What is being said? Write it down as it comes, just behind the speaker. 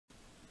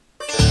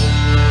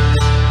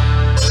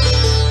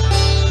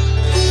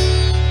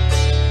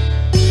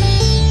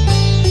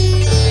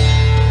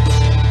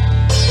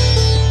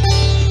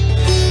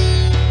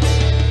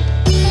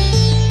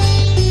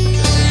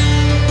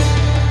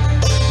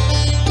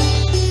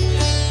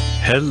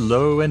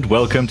Hello and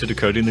welcome to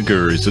Decoding the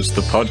Gurus. It's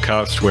the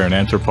podcast where an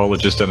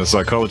anthropologist and a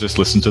psychologist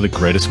listen to the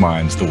greatest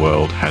minds the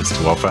world has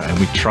to offer, and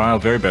we try our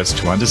very best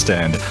to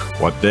understand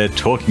what they're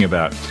talking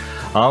about.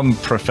 I'm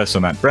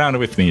Professor Matt Brown, and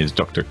with me is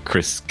Dr.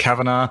 Chris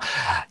Kavanagh.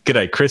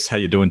 G'day, Chris. How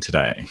you doing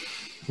today?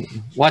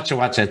 Watch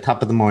it.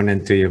 Top of the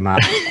morning to you,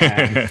 Matt.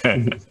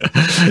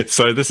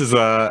 So this is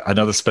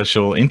another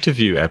special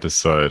interview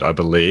episode, I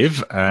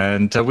believe.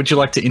 And would you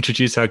like to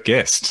introduce our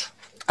guest?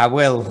 I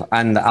will,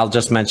 and I'll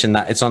just mention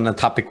that it's on a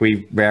topic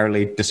we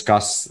rarely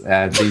discuss.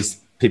 These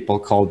people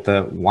called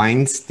the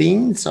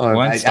Weinsteins, or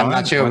I'm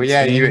not sure.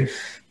 Weinstein. Yeah,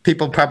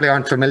 people probably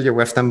aren't familiar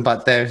with them,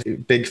 but they're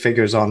big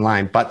figures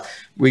online. But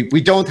we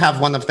don't have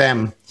one of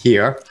them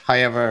here.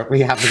 However, we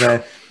have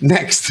the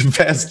next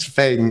best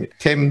thing,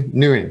 Tim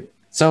Nguyen.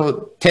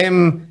 So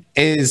Tim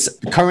is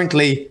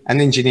currently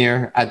an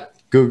engineer at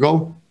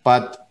Google,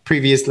 but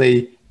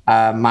previously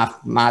a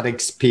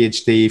mathematics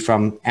PhD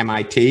from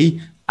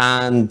MIT.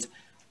 And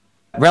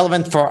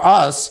relevant for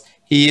us,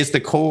 he is the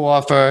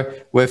co-author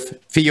with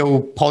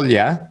Theo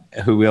Polya,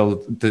 who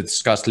we'll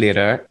discuss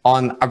later,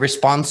 on a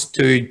response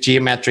to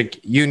geometric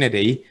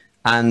unity.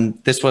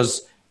 And this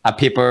was a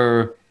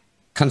paper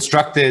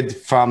constructed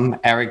from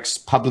Eric's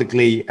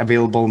publicly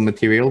available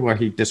material where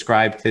he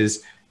described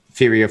his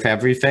theory of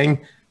everything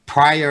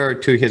prior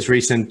to his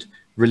recent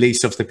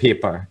release of the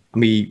paper.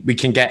 And we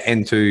can get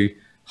into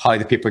how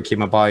the paper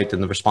came about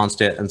and the response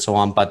to it and so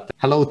on. But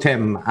hello,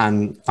 Tim,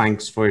 and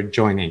thanks for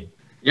joining.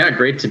 Yeah,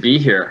 great to be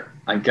here.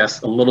 I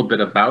guess a little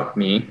bit about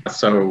me.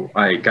 So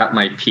I got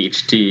my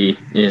PhD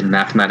in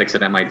mathematics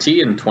at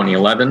MIT in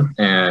 2011,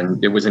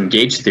 and it was in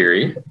gauge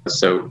theory.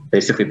 So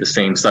basically the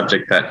same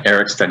subject that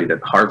Eric studied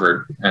at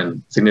Harvard,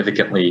 and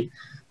significantly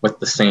with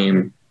the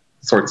same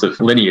sorts of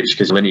lineage,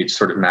 because lineage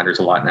sort of matters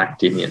a lot in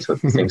academia. So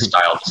it's the same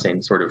style, the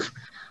same sort of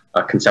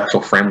conceptual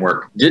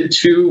framework. Did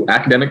two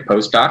academic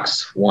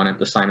postdocs, one at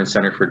the Simon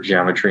Center for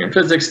Geometry and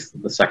Physics,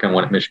 the second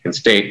one at Michigan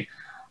State.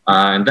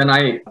 And then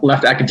I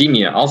left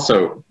academia,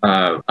 also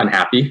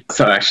unhappy.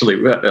 So actually,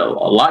 a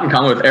lot in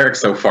common with Eric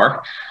so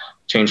far.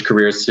 Changed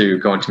careers to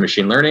go into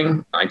machine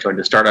learning. I joined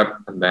a startup,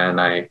 and then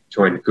I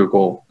joined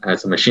Google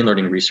as a machine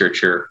learning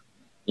researcher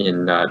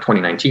in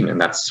 2019, and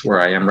that's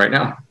where I am right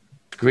now.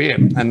 Great,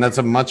 and that's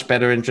a much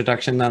better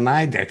introduction than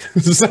I did.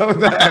 So I'm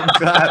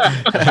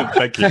glad.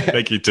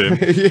 Thank you, Tim.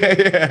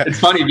 Yeah. It's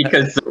funny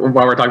because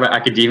while we're talking about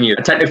academia,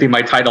 technically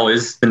my title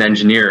is an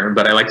engineer,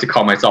 but I like to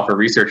call myself a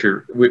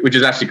researcher, which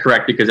is actually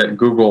correct because at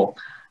Google,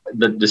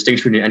 the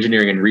distinction between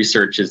engineering and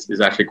research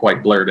is actually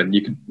quite blurred, and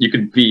you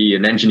could be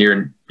an engineer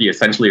and be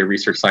essentially a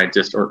research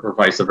scientist, or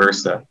vice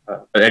versa.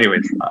 But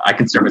anyways, I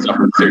consider myself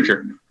a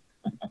researcher.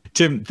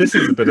 Tim, this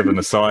is a bit of an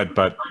aside,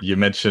 but you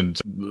mentioned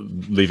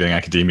leaving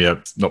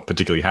academia, not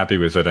particularly happy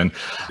with it. And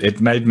it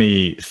made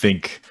me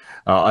think,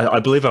 I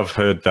believe I've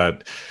heard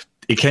that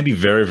it can be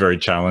very, very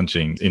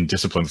challenging in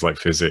disciplines like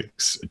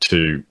physics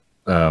to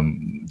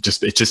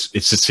it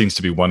just seems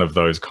to be one of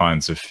those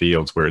kinds of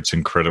fields where it's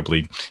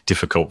incredibly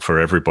difficult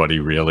for everybody,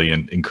 really,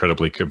 and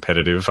incredibly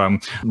competitive.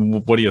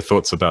 What are your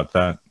thoughts about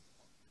that?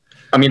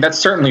 I mean, that's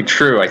certainly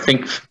true. I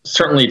think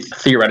certainly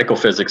theoretical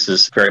physics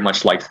is very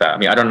much like that. I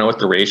mean, I don't know what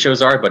the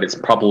ratios are, but it's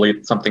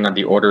probably something on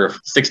the order of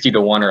 60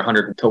 to 1 or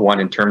 100 to 1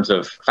 in terms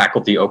of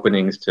faculty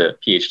openings to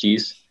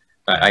PhDs.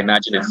 I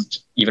imagine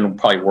it's even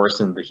probably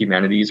worse in the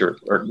humanities, or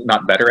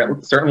not better,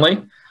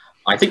 certainly.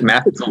 I think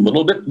math is a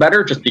little bit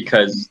better just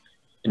because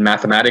in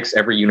mathematics,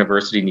 every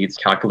university needs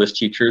calculus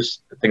teachers,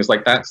 things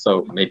like that.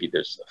 So maybe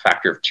there's a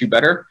factor of 2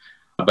 better.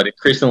 But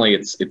increasingly,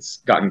 it's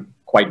gotten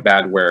quite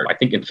bad where I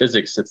think in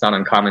physics, it's not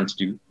uncommon to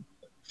do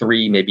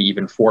 3, maybe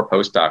even 4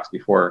 postdocs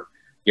before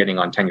getting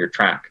on tenure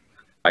track.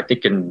 I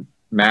think in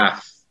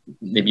math,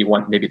 maybe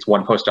it's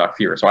 1 postdoc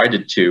fewer. So I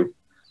did 2.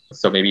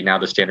 So maybe now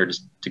the standard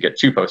is to get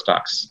 2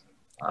 postdocs.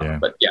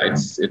 But yeah,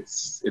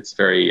 it's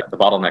very, the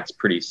bottleneck's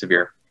pretty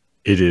severe.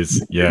 It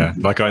is, yeah.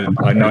 Like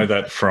I know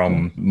that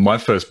from my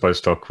first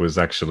postdoc was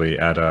actually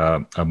at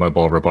a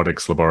mobile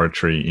robotics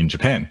laboratory in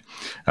Japan.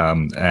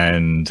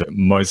 And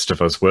most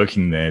of us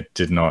working there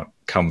did not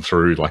come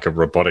through like a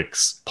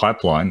robotics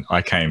pipeline.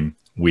 I came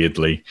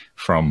weirdly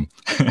from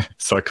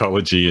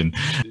psychology and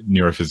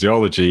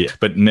neurophysiology,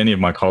 but many of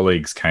my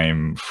colleagues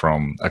came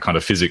from a kind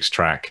of physics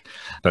track,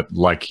 but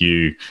like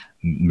you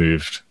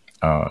moved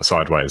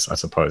sideways, I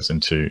suppose,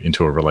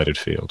 into a related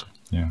field.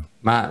 Yeah.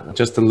 Matt,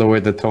 just to lower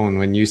the tone,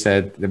 when you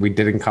said that we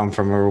didn't come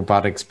from a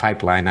robotics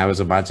pipeline, I was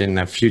imagining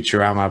a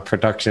Futurama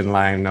production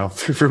line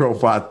of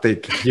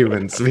robotic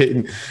humans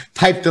being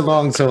piped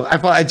along. So I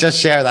thought I'd just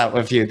share that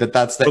with you,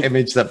 that's the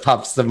image that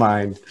pops to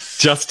mind.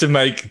 Just to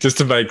make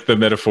the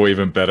metaphor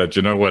even better, do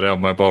you know what our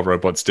mobile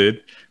robots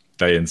did?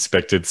 They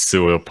inspected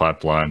sewer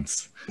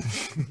pipelines.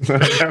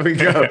 There we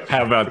go.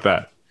 How about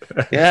that?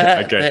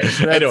 Yeah. Okay.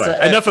 Anyway,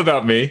 enough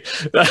about me.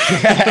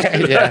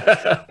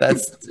 Yeah,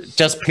 that's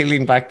just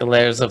peeling back the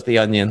layers of the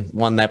onion,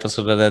 one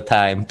episode at a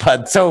time.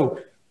 But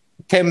so,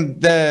 Tim,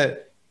 the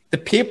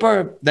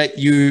paper that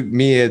you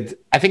made,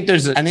 I think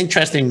there's an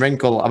interesting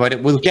wrinkle about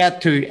it. We'll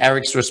get to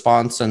Eric's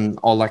response and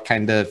all that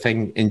kind of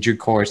thing in due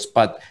course.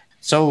 But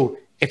so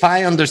if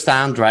I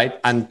understand right,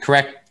 and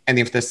correct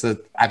any of this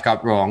that I've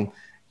got wrong,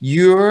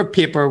 your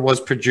paper was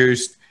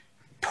produced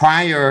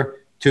prior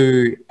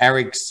to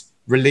Eric's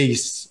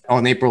release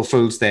on April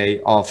Fool's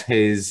Day of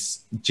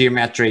his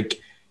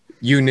geometric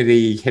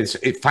unity, his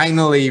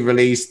finally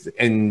released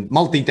in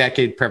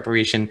multi-decade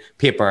preparation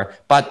paper.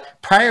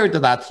 But prior to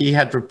that, he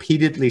had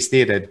repeatedly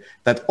stated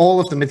that all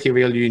of the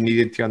material you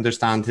needed to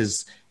understand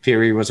his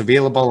theory was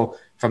available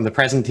from the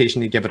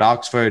presentation he gave at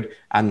Oxford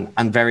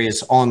and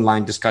various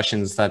online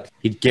discussions that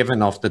he'd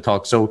given of the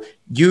talk. So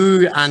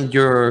you and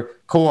your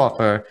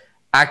co-author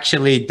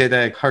actually did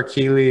a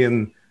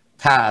Herculean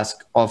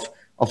task of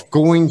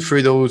going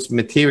through those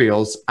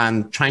materials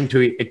and trying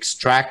to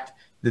extract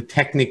the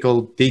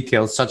technical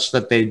details such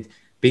that they'd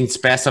been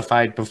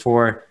specified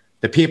before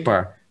the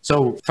paper.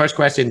 So first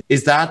question,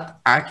 is that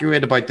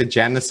accurate about the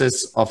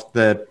genesis of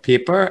the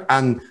paper?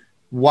 And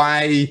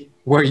why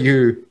were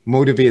you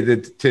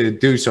motivated to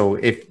do so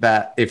if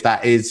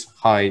that is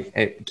how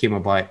it came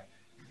about?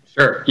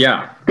 Sure,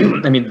 yeah.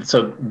 I mean,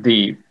 so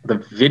the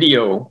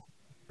video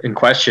in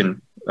question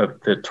of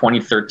the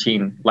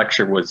 2013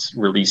 lecture was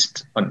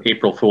released on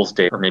April Fool's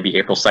Day, or maybe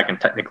April 2nd,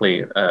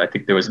 technically. I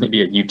think there was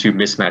maybe a YouTube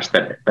mismatch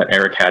that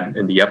Eric had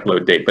in the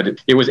upload date, but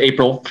it was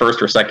April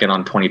 1st or 2nd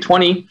on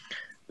 2020.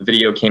 The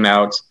video came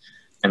out,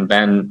 and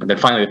then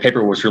finally the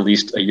paper was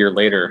released a year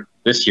later,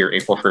 this year,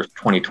 April 1st,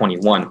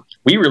 2021.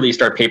 We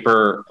released our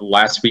paper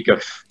last week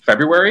of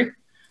February,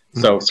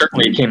 so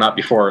certainly it came out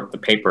before the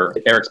paper,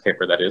 Eric's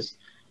paper, that is.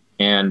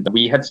 And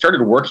we had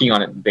started working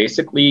on it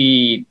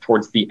basically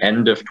towards the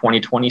end of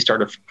 2020,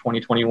 start of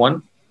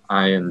 2021,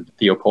 I and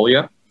Theo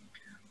Colia.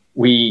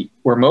 We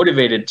were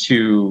motivated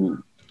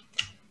to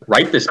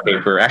write this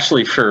paper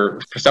actually for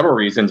several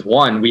reasons.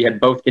 One, we had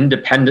both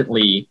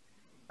independently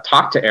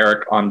talked to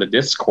Eric on the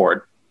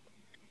Discord.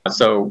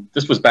 So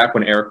this was back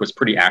when Eric was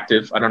pretty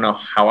active. I don't know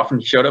how often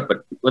he showed up,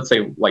 but let's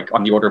say like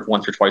on the order of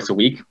once or twice a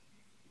week.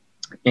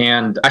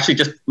 And actually,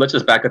 let's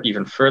just back up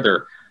even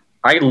further.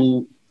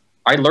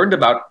 I learned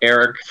about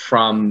Eric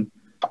from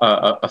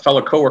a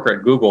fellow coworker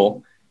at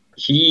Google.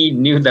 He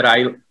knew that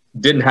I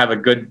didn't have a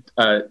good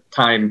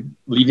time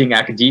leaving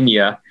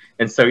academia.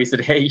 And so he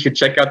said, hey, you should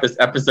check out this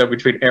episode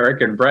between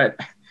Eric and Brett.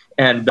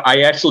 And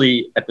I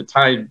actually, at the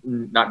time,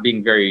 not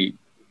being very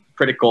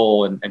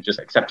critical and just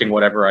accepting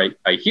whatever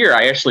I hear,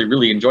 I actually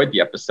really enjoyed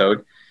the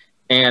episode.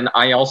 And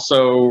I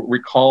also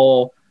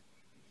recall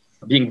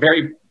being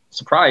very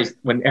surprised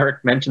when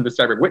Eric mentioned the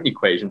Seibert-Witten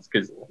equations,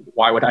 because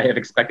why would I have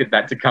expected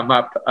that to come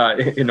up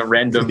in a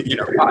random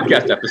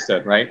podcast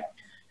episode, right?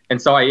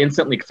 And so I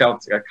instantly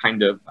felt a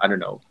kind of, I don't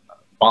know,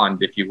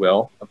 bond, if you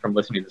will, from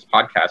listening to this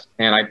podcast.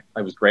 And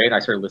I was great. I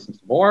started listening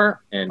to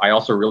more. And I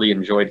also really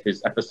enjoyed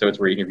his episodes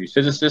where he interviews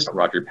physicists,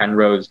 Roger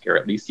Penrose,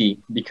 Garrett Lisi,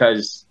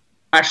 because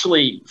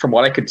actually, from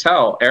what I could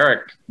tell,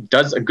 Eric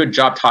does a good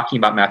job talking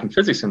about math and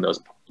physics in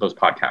those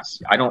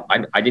podcasts.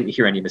 I didn't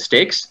hear any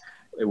mistakes.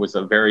 It was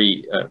a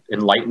very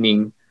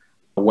enlightening,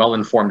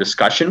 well-informed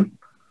discussion.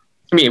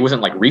 I mean, it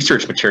wasn't like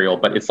research material,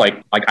 but it's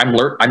like I'm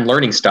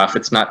learning stuff.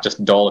 It's not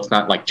just dull. It's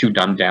not like too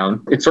dumbed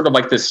down. It's sort of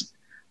like this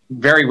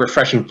very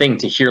refreshing thing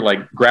to hear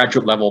like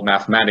graduate level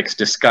mathematics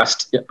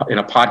discussed in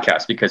a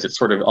podcast, because it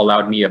sort of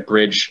allowed me a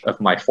bridge of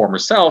my former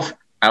self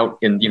out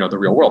in the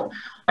real world.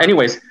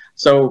 Anyways,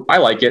 so I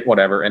like it,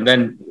 whatever. And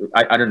then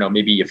I don't know,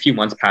 maybe a few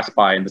months passed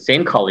by and the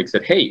same colleague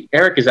said, hey,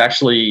 Eric is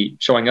actually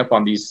showing up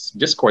on these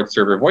Discord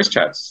server voice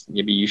chats.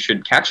 Maybe you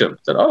should catch him. I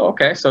said, oh,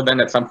 okay. So then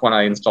at some point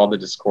I installed the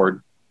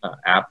Discord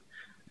app,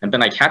 and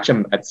then I catch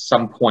him at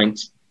some point.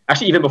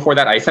 Actually, even before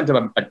that, I sent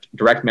him a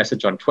direct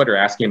message on Twitter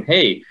asking him,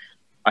 hey,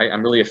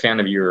 I'm really a fan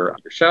of your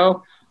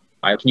show.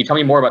 Can you tell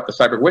me more about the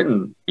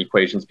Seibert-Witten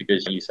equations?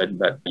 Because you said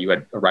that you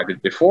had arrived at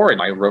it before,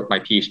 and I wrote my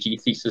PhD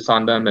thesis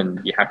on them,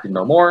 and you have to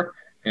know more.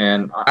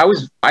 And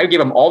I gave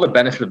him all the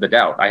benefit of the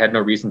doubt. I had no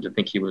reason to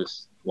think he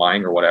was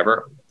lying or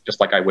whatever, just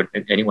like I would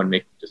anyone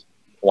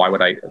why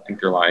would I think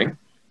they're lying?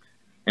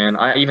 And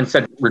I even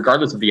said,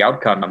 regardless of the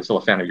outcome, I'm still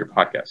a fan of your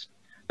podcast.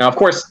 Now, of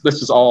course,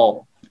 this is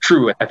all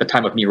true at the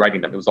time of me writing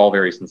them. It was all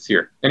very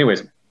sincere.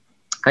 Anyways,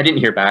 I didn't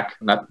hear back.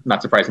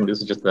 Not surprisingly, this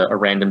is just a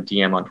random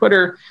DM on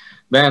Twitter.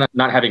 Then,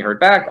 not having heard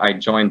back, I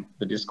joined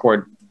the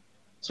Discord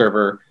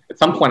server. At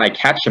some point, I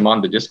catch him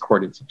on the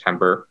Discord in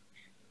September.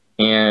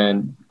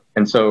 And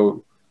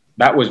so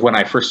that was when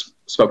I first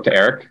spoke to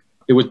Eric.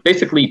 It was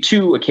basically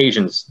two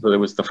occasions. There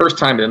was the first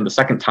time and then the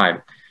second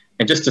time.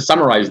 And just to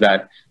summarize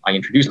that, I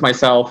introduced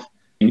myself.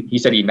 He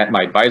said he met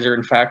my advisor,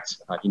 in fact.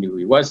 He knew who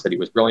he was, said he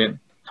was brilliant.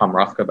 Tom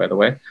Rothko, by the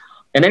way.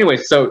 And anyway,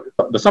 so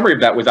the summary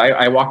of that was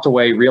I walked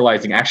away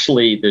realizing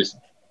actually there's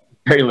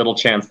very little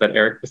chance that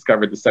Eric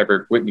discovered the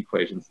Seibert-Witten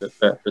equations.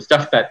 The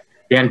stuff that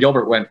Dan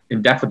Gilbert went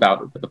in depth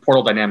about, the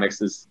portal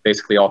dynamics, is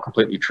basically all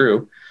completely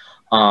true.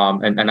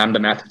 And I'm the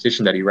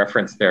mathematician that he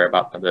referenced there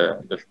about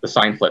the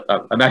sign flip.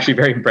 I'm actually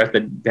very impressed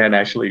that Dan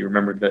actually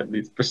remembered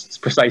the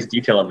precise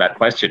detail of that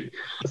question.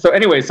 So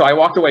anyway, so I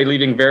walked away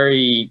leaving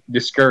very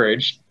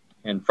discouraged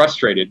and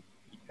frustrated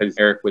because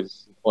Eric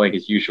was employing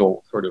his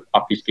usual sort of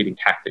obfuscating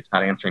tactics,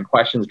 not answering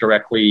questions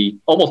directly.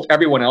 Almost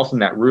everyone else in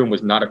that room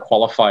was not a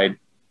qualified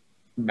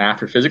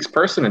math or physics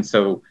person. And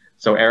so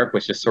Eric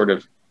was just sort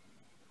of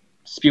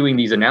spewing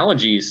these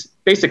analogies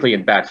basically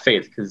in bad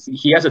faith, because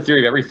he has a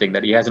theory of everything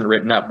that he hasn't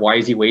written up. Why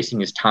is he wasting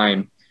his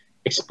time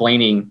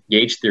explaining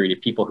gauge theory to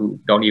people who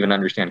don't even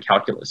understand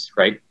calculus,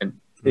 right? And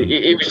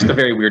it was just a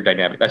very weird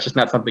dynamic. That's just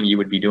not something you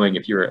would be doing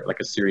if you were like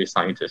a serious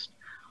scientist.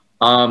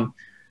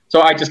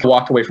 So I just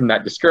walked away from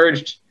that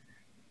discouraged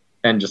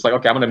and just like,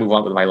 okay, I'm going to move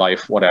on with my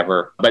life,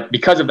 whatever. But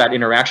because of that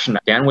interaction,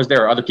 Dan was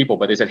there, or other people,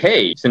 but they said,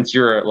 hey, since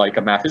you're like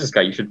a math physics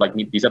guy, you should like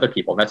meet these other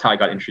people. And that's how I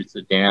got introduced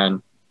to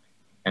Dan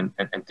and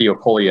Theo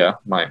Collier,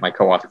 my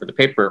co-author for the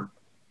paper.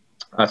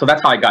 So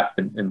that's how I got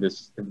in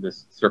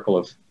this circle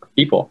of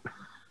people.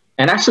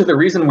 And actually, the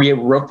reason we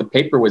wrote the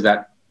paper was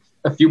that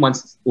a few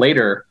months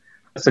later,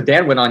 so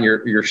Dan went on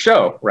your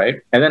show,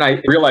 right? And then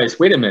I realized,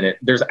 wait a minute,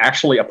 there's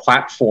actually a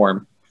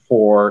platform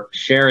for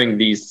sharing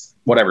these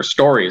whatever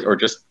stories, or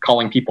just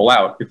calling people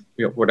out, if,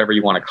 you know, whatever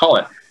you want to call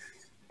it.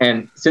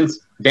 And since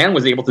Dan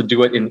was able to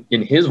do it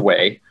in his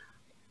way,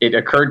 it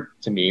occurred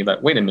to me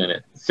that, wait a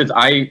minute, since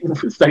I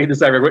studied the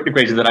cyber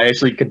equation, that I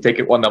actually could take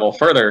it one level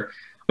further.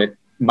 It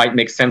might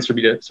make sense for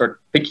me to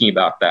start thinking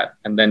about that.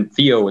 And then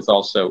Theo was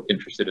also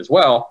interested as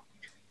well.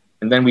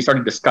 And then we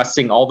started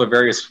discussing all the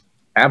various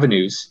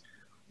avenues.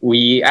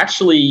 We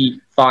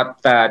actually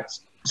thought that,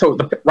 so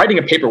writing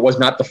a paper was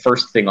not the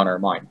first thing on our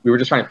mind. We were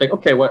just trying to think,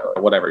 okay,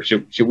 whatever.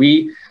 Should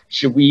we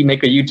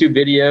make a YouTube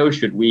video?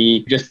 Should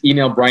we just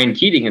email Brian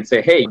Keating and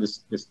say, hey,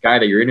 this guy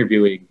that you're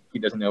interviewing, he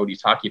doesn't know what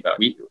he's talking about.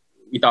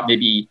 We thought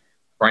maybe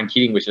Brian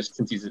Keating was just,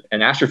 since he's an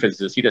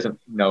astrophysicist, he doesn't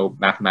know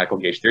mathematical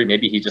gauge theory.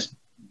 Maybe he's just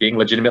being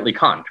legitimately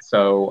conned.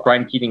 So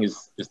Brian Keating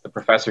is the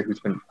professor who's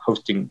been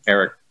hosting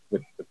Eric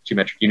with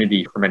geometric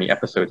unity for many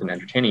episodes and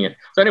entertaining it.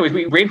 So anyways,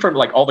 we brainstormed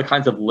like all the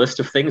kinds of list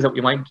of things that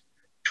we might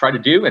try to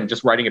do, and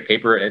just writing a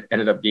paper, it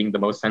ended up being the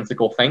most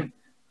sensical thing.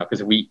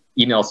 Because if we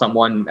email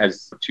someone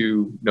as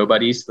two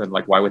nobodies, then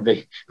like, why would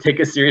they take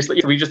us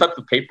seriously? So we just thought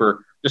the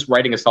paper, just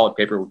writing a solid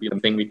paper would be the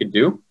thing we could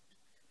do.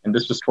 And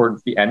this was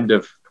towards the end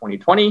of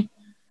 2020.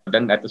 And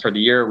then at the start of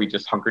the year, we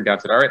just hunkered down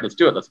and said, all right, let's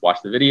do it. Let's watch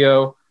the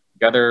video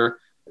together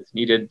as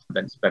needed.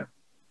 Then spent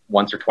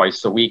once or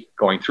twice a week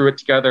going through it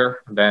together.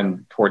 And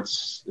then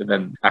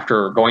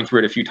after going through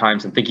it a few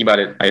times and thinking about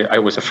it, I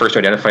was the first to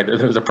identify that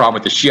there was a problem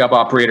with the Sheab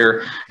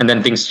operator. And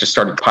then things just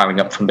started piling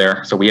up from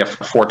there. So we have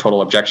 4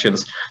 total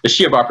objections. The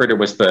Sheab operator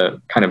was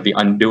the kind of the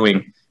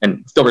undoing,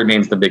 and still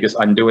remains the biggest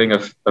undoing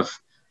of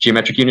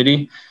geometric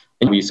unity.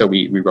 And we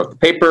wrote the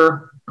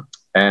paper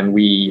and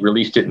we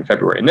released it in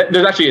February. And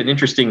there's actually an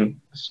interesting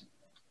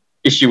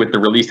issue with the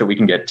release that we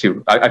can get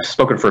to. I've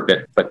spoken for a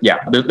bit, but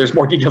yeah, there's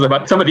more details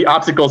about some of the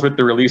obstacles with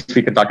the release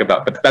we can talk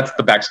about, but that's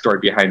the backstory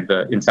behind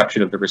the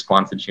inception of the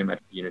response in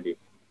geometric unity.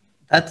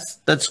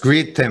 That's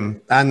great,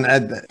 Tim. And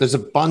there's a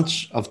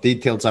bunch of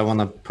details I want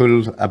to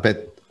pull a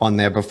bit on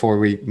there before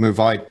we move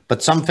out.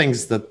 But some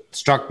things that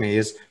struck me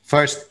is,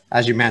 first,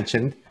 as you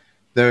mentioned,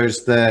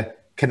 there's the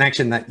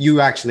connection that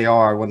you actually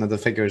are one of the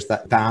figures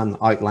that Dan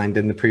outlined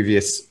in the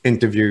previous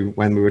interview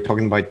when we were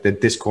talking about the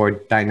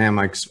Discord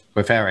dynamics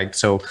with Eric.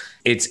 So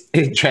it's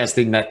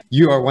interesting that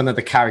you are one of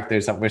the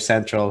characters that were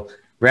central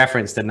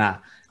referenced in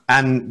that.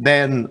 And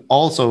then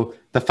also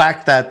the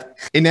fact that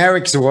in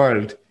Eric's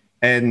world,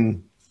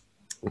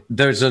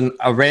 there's an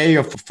array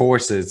of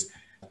forces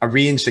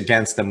arranged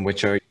against him,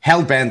 which are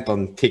hell-bent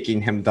on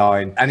taking him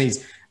down. And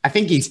I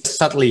think he's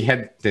subtly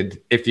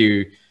hinted, if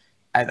you,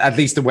 at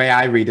least the way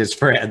I read his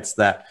threads,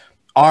 that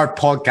our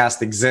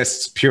podcast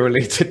exists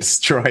purely to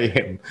destroy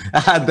him.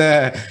 And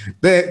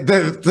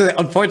the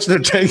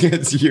unfortunate thing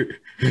is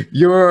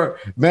your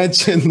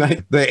mention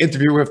that the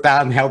interview with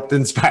Dan helped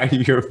inspire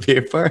your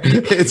paper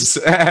is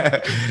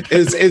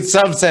in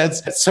some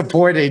sense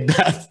supporting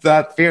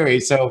that theory.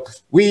 So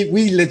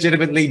we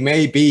legitimately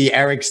may be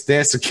Eric's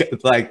disc.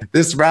 Like,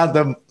 this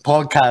random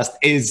podcast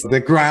is the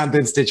grand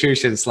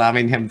institution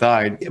slamming him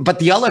down. But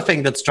the other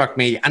thing that struck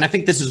me, and I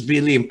think this is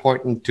really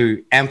important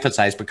to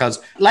emphasize, because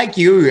like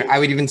you, I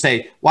would even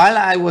say, while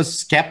I was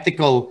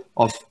skeptical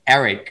of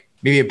Eric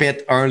maybe a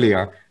bit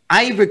earlier,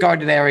 I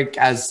regarded Eric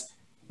as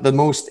the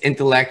most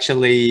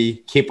intellectually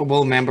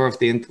capable member of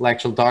the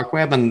intellectual dark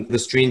web, and the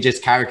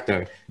strangest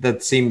character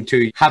that seemed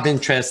to have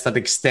interests that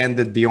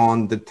extended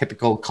beyond the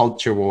typical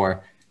culture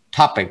war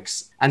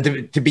topics,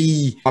 and to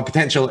be a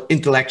potential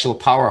intellectual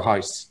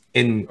powerhouse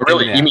in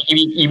really in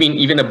you mean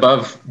even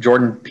above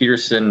Jordan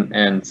Peterson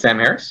and Sam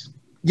Harris?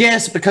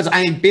 Yes, because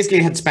I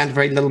basically had spent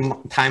very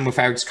little time with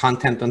Eric's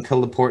content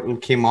until the portal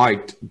came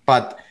out.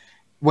 But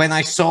when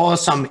I saw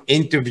some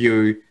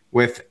interview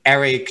with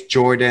Eric,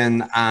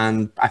 Jordan,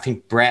 and I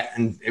think Brett,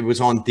 and it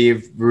was on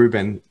Dave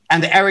Rubin,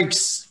 and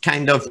Eric's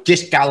kind of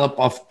gish gallop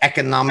of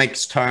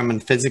economics term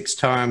and physics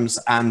terms,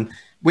 and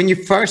when you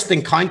first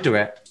encounter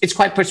it, it's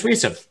quite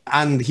persuasive.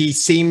 And he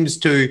seems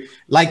to,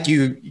 like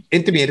you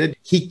intimated,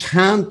 he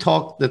can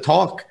talk the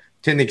talk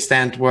to an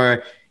extent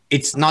where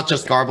it's not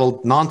just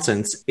garbled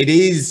nonsense. It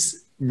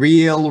is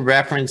real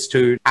reference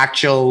to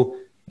actual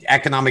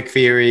economic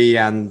theory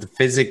and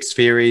physics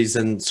theories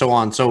and so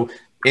on. So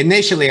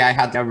initially, I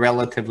had a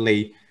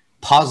relatively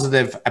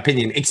positive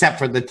opinion, except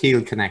for the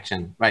Thiel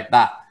connection, right?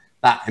 That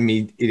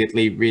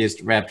immediately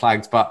raised red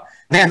flags. But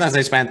then as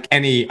I spent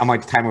any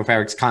amount of time with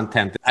Eric's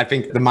content, I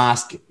think the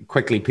mask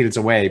quickly peels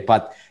away.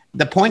 But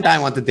the point I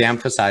wanted to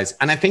emphasize,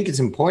 and I think it's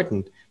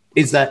important,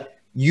 is that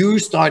you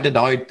started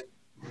out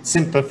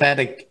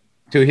sympathetic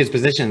to his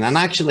position and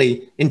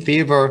actually in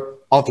favor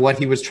of what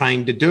he was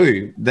trying to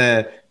do.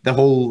 The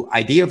whole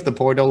idea of the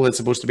portal is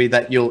supposed to be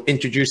that you'll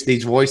introduce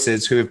these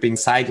voices who have been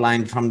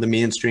sidelined from the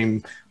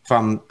mainstream,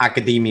 from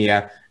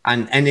academia,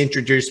 and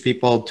introduce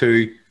people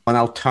to an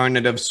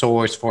alternative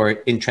source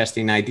for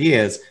interesting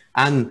ideas.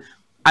 And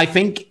I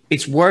think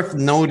it's worth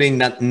noting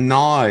that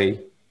now,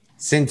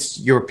 since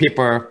your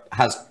paper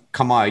has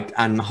come out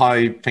and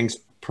how things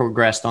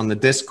progressed on the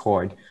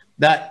Discord,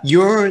 that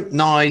you're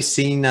now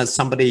seen as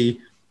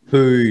somebody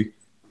who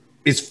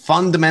is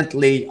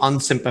fundamentally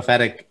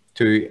unsympathetic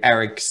to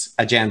Eric's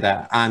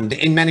agenda. And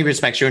in many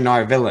respects, you're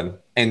now a villain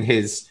in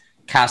his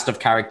cast of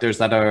characters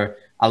that are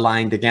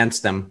aligned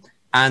against him.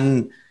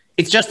 And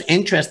it's just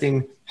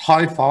interesting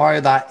how far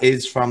that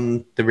is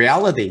from the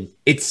reality.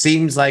 It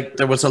seems like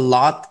there was a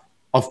lot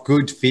of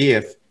good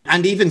faith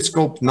and even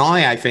scope now,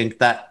 I think,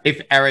 that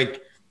if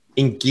Eric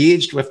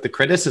engaged with the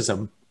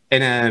criticism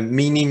in a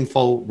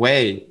meaningful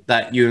way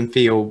that you and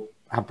Theo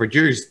have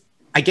produced,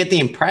 I get the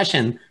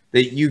impression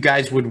that you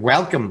guys would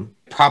welcome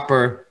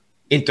proper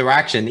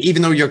interaction,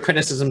 even though your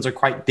criticisms are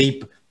quite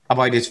deep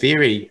about his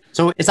theory.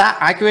 So is that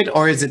accurate,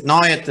 or is it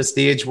now at the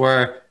stage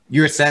where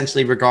you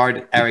essentially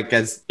regard Eric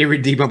as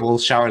irredeemable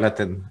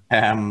charlatan?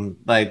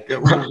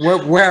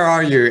 Where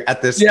are you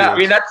at this stage? I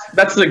mean,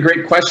 that's a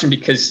great question,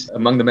 because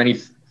among the many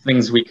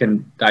things we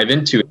can dive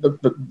into,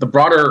 the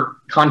broader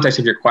context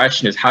of your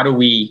question is, how do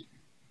we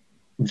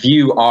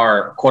view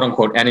our quote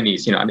unquote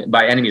enemies? You know,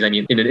 by enemies, I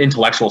mean in an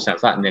intellectual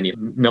sense, not in any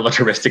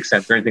militaristic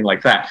sense or anything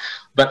like that.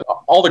 But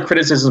all the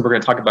criticisms we're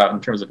going to talk about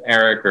in terms of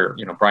Eric or,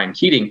 Brian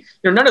Keating,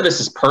 none of this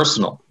is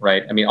personal,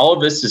 right? I mean, all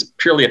of this is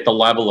purely at the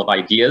level of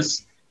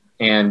ideas.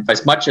 And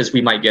as much as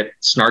we might get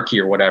snarky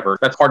or whatever,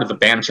 that's part of the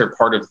banter,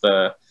 part of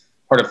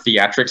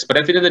theatrics. But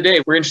at the end of the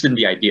day, we're interested in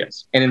the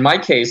ideas. And in my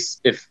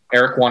case, if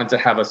Eric wanted to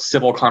have a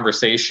civil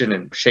conversation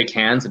and shake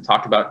hands and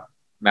talk about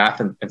math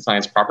and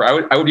science proper,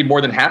 I would be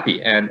more than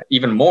happy. And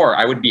even more,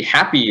 I would be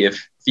happy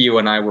if Theo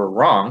and I were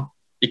wrong,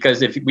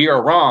 because if we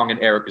are wrong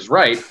and Eric is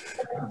right,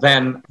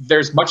 then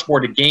there's much more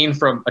to gain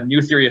from a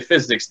new theory of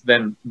physics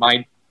than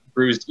my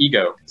bruised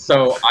ego.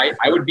 So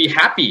I would be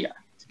happy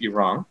to be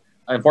wrong.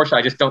 Unfortunately,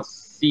 I just don't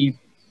see,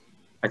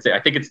 I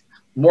think it's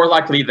more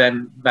likely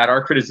than that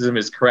our criticism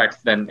is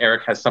correct than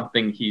Eric has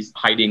something he's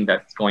hiding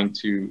that's going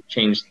to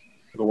change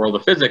the world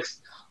of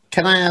physics.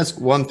 Can I ask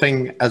one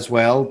thing as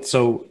well?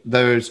 So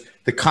there's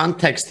the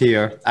context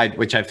here,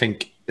 which I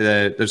think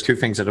there's two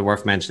things that are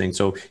worth mentioning.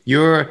 So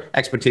your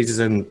expertise is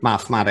in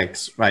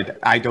mathematics, right?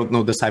 I don't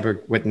know the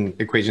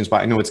Cyber-Witten equations, but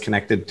I know it's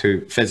connected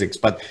to physics.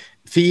 But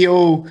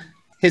Theo,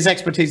 his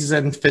expertise is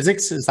in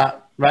physics, is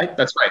that right?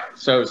 That's right.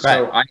 So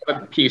I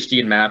have a PhD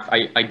in math.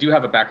 I do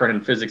have a background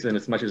in physics, and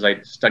as much as I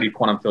studied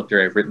quantum field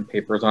theory, I've written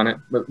papers on it.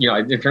 But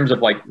in terms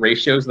of like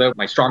ratios, though,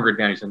 my stronger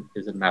advantage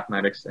is in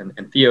mathematics, and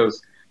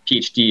Theo's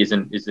PhD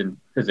is in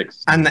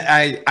physics. And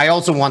I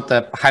also want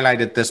to highlight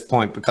at this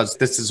point, because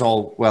this is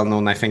all well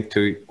known, I think,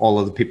 to all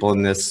of the people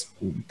in this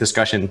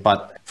discussion,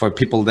 but for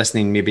people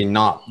listening, maybe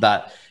not,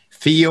 that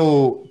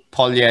Theo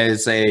Polya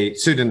is a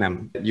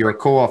pseudonym. Your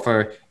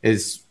co-author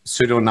is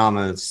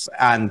pseudonymous.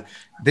 And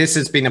this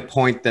has been a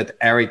point that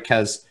Eric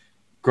has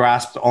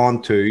grasped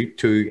onto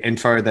to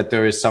infer that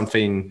there is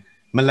something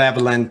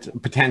malevolent,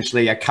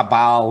 potentially a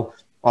cabal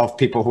of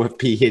people with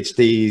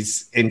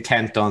PhDs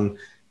intent on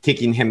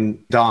taking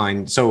him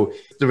down. So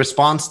the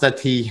response that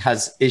he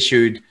has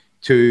issued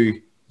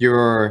to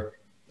your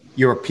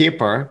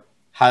paper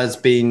has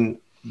been,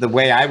 the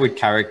way I would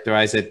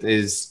characterize it,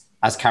 is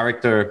as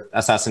character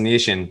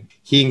assassination.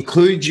 He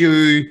includes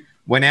you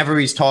whenever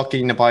he's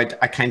talking about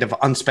a kind of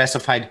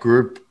unspecified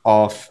group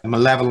of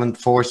malevolent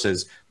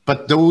forces,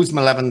 but those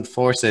malevolent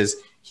forces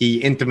he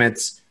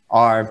intimates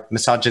are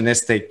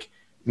misogynistic,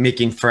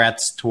 making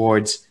threats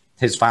towards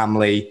his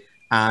family,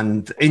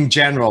 and in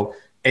general,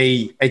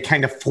 a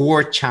kind of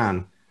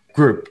 4chan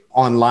group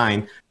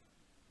online.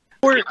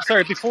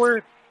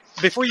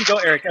 Before you go,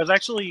 Eric, I was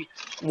actually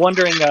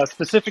wondering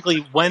specifically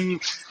when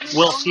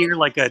we'll hear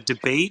like a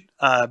debate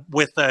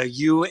with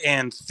you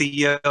and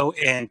Theo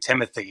and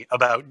Timothy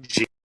about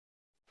G.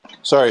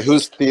 Sorry,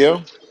 who's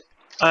Theo?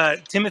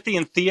 Timothy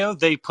and Theo,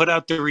 they put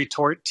out the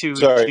retort to...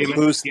 Sorry,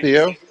 who's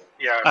Theo?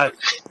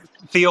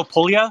 Theo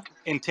Polya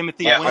and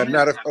Timothy Nguyen.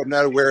 I'm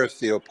not aware of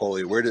Theo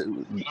Polya. Where did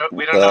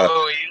we don't know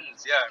who he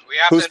is. Yeah, we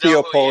have who's to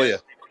know Theo Polya?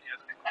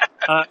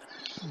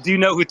 Do you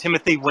know who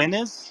Timothy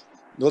Nguyen is?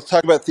 Let's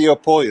talk about Theo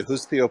Polya.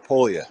 Who's Theo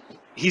Polya?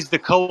 He's the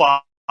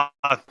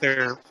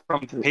co-author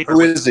from the paper. Who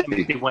is he?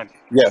 Nguyen.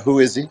 Yeah, who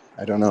is he?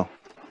 I don't know.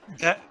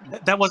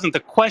 That wasn't the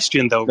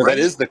question, though, no, right?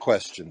 That is the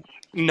question.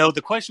 No,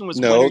 the question was...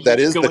 No, that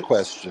is the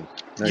question.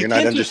 No, you're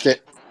not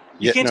understanding.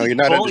 You're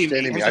not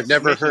understanding me. I've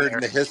never heard in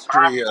the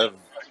history of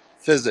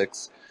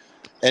physics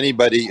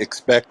anybody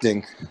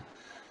expecting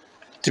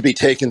to be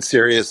taken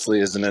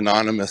seriously as an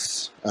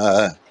anonymous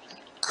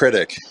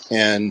critic.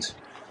 And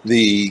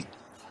the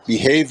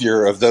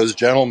behavior of those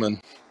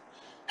gentlemen,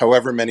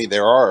 however many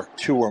there are,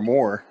 2 or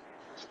more,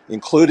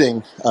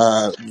 including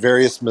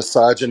various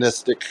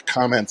misogynistic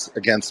comments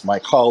against my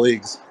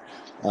colleagues,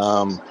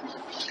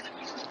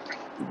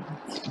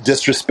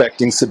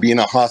 disrespecting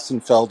Sabina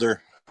Hassenfelder,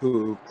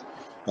 who,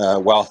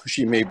 while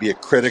she may be a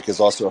critic, is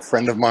also a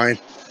friend of mine.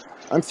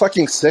 I'm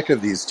fucking sick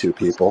of these 2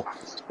 people,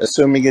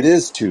 assuming it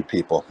is 2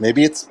 people.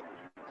 Maybe it's...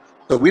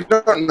 So we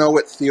don't know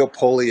what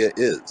theopolia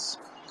is.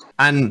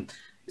 And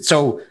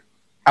so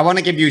I want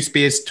to give you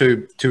space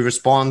to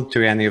respond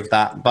to any of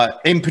that. But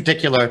in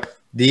particular,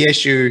 the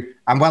issue,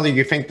 and whether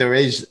you think there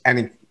is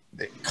any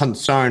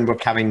concern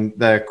with having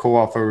the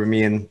co-author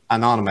remain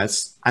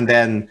anonymous. And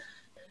then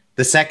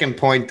the second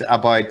point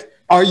about,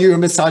 are you a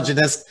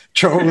misogynist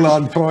troll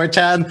on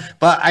 4chan?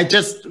 But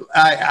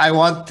I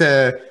want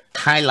to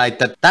highlight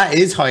that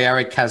is how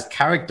Eric has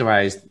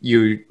characterized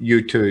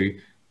you two,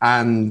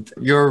 and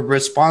your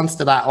response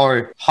to that,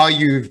 or how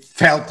you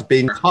felt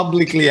being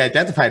publicly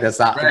identified as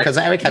that, because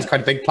Eric has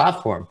quite a big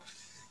platform.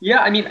 Yeah,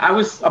 I mean, I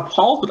was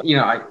appalled.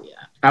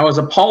 I was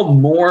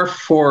appalled more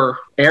for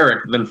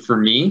Eric than for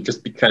me,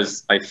 just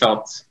because I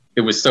felt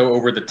it was so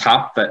over the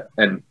top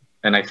and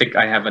I think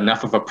I have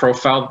enough of a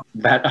profile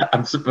that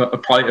I'm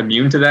probably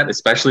immune to that,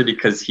 especially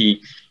because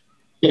he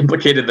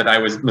implicated that I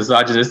was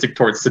misogynistic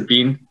towards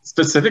Sabine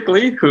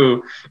specifically,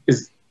 who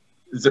is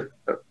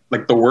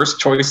like the worst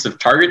choice of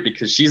target,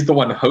 because she's the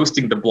one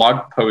hosting the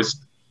blog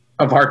post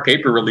of our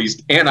paper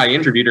released, and I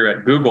interviewed her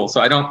at Google.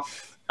 So I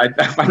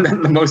find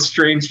that the most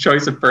strange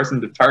choice of person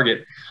to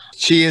target.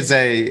 She is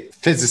a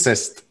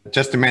physicist,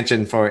 just to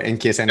mention, in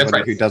case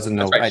anybody who doesn't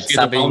know. Right.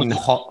 Sabine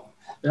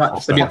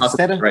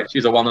right.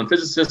 She's a well-known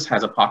physicist,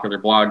 has a popular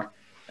blog,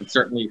 and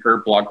certainly her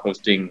blog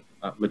posting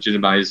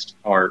legitimized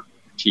our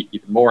critique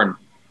even more and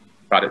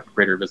got it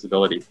greater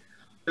visibility.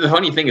 The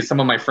funny thing is, some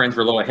of my friends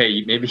were like,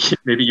 hey, maybe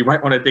you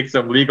might want to take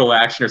some legal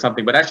action or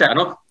something. But actually, I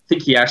don't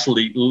think he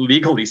actually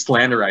legally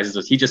slanderizes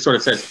us. He just sort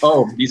of says,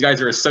 oh, these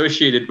guys are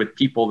associated with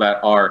people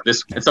that are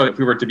this. And so if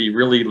we were to be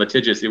really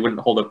litigious, it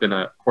wouldn't hold up in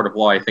a court of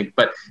law, I think.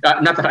 But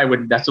not that I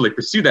would necessarily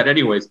pursue that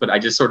anyways, but I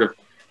just sort of,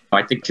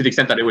 I think to the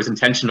extent that it was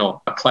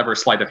intentional, a clever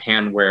sleight of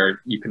hand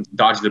where you can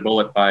dodge the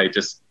bullet by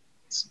just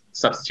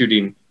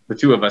substituting the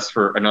 2 of us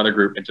for another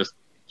group and just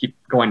keep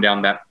going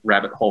down that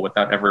rabbit hole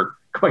without ever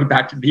going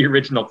back to the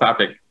original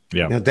topic.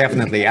 Yeah, no,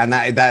 definitely. And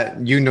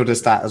that you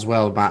noticed that as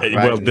well, Matt. Right?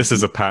 Well, this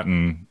is a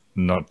pattern,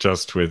 not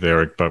just with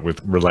Eric, but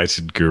with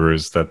related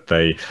gurus, that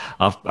they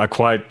are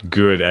quite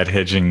good at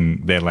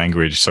hedging their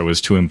language so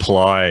as to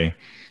imply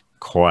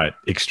quite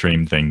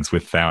extreme things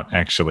without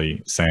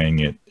actually saying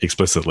it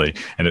explicitly.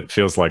 And it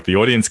feels like the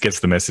audience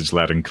gets the message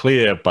loud and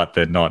clear, but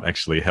they're not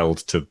actually held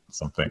to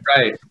something.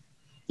 Right.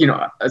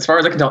 As far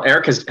as I can tell,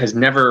 Eric has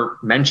never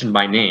mentioned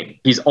my name.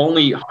 He's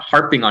only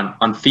harping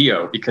on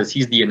Theo because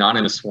he's the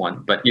anonymous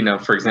one. But,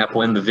 for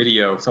example, in the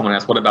video, someone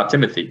asked, what about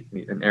Timothy?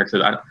 And Eric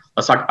said, I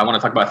want to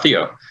talk about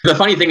Theo. The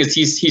funny thing is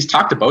he's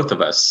talked to both of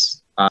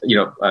us.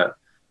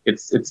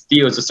 It's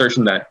Theo's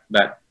assertion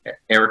that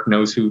Eric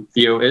knows who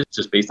Theo is,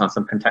 just based on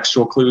some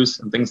contextual clues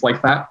and things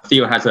like that.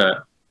 Theo has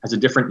a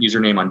different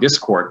username on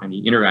Discord, and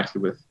he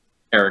interacted with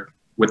Eric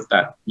with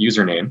that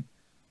username.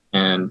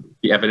 And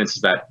the evidence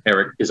is that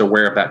Eric is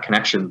aware of that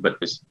connection, but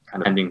is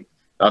kind of ending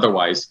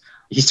otherwise.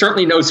 He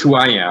certainly knows who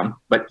I am,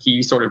 but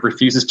he sort of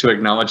refuses to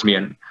acknowledge me.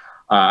 And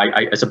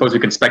I suppose we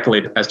can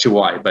speculate as to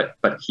why, but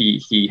he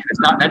has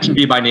not mentioned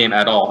me by name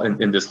at all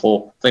in this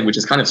whole thing, which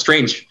is kind of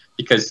strange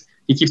because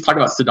he keeps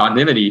talking about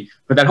pseudonymity,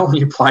 but that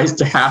only applies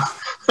to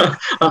half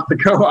of the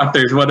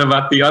co-authors. What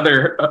about the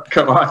other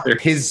co-author?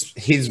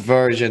 His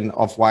version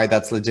of why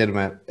that's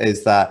legitimate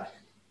is that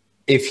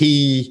if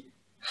he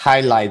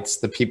highlights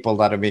the people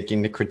that are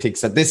making the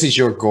critiques, that this is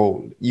your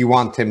goal. You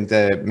want him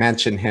to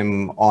mention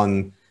him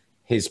on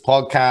his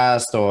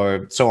podcast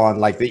or so on.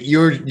 Like that,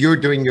 you're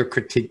doing your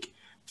critique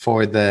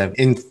for the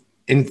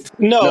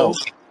No,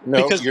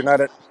 because you're not.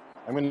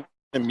 I'm going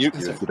to mute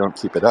you if you don't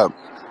keep it up.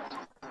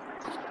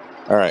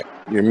 All right,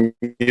 you're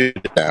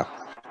muted now.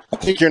 I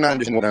think you're not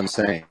understanding what I'm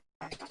saying.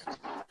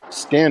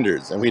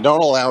 Standards, and we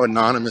don't allow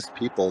anonymous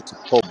people to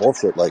pull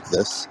bullshit like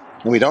this,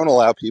 and we don't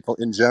allow people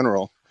in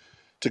general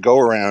to go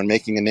around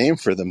making a name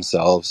for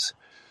themselves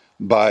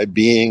by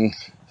being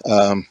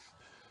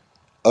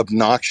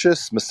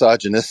obnoxious,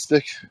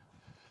 misogynistic,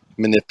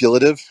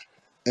 manipulative.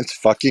 It's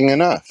fucking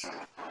enough.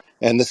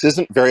 And this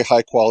isn't very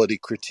high quality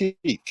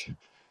critique.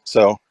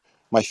 So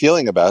my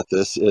feeling about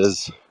this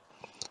is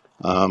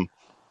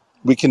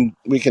we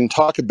can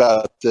talk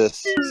about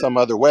this some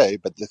other way,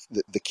 but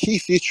the key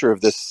feature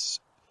of this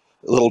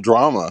little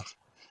drama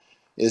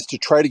is to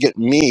try to get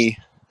me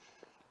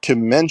to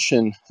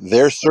mention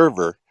their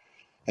server.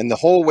 And the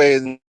whole way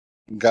it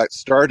got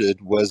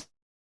started was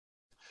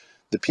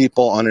the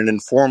people on an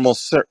informal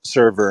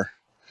server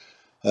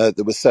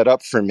that was set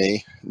up for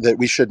me, that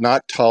we should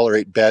not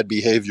tolerate bad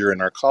behavior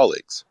in our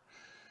colleagues.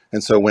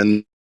 And so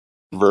when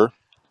server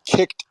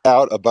kicked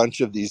out a bunch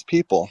of these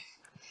people,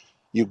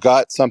 you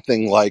got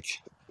something like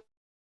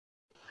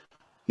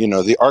you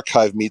know, the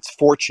archive meets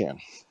 4chan.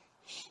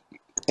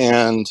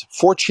 And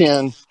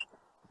 4chan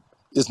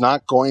is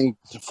not going,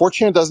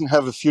 4chan doesn't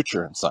have a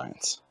future in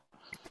science.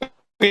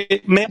 May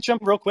I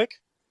jump real quick,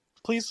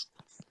 please?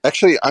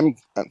 Actually, I'm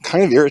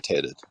kind of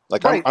irritated.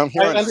 Like, right. I'm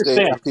here on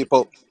stage with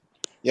people.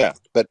 Yeah,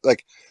 but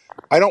like,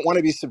 I don't want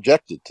to be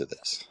subjected to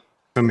this.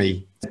 For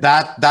me,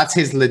 that's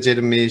his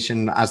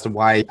legitimation as to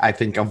why I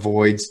think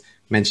avoids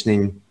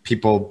mentioning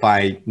people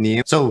by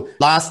name. So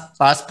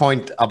last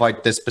point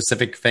about this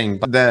specific thing.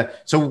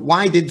 But so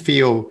why did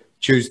Theo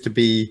choose to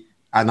be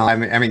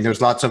anonymous? I mean,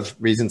 there's lots of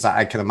reasons that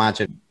I can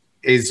imagine.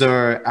 Is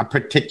there a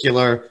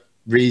particular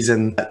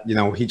reason that, you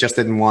know, he just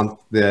didn't want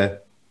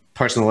the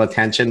personal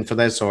attention for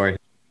this, or?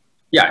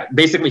 Yeah,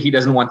 basically he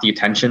doesn't want the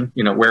attention,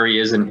 you know, where he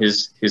is in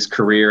his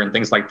career and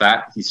things like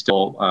that. He's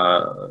still,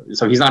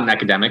 so he's not an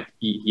academic.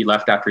 He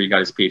left after he got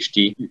his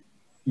PhD.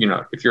 You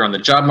know, if you're on the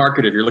job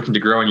market, if you're looking to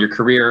grow in your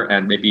career,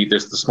 and maybe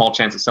there's the small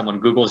chance that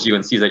someone Googles you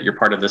and sees that you're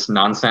part of this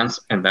nonsense,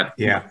 and that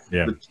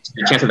the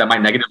chance that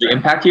might negatively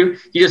impact you,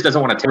 he just doesn't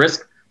want to take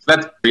risk. So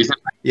that's the reason.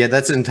 Yeah,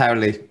 that's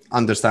entirely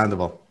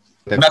understandable.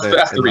 That's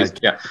the reason.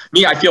 Yeah,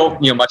 me, I feel,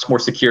 you know, much more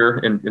secure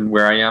in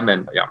where I am,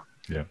 and yeah.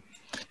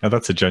 Now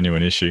that's a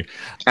genuine issue.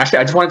 Actually,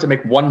 I just wanted to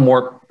make one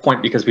more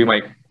point because we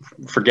might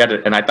forget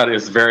it, and I thought it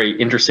was very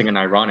interesting and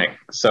ironic.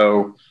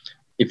 So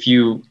if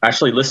you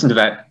actually listen to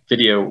that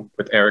video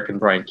with Eric and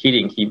Brian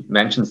Keating, he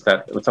mentions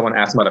that when someone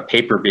asked him about a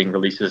paper being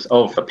released, he says,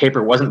 oh, if a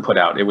paper wasn't put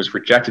out, it was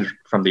rejected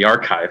from the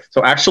archive.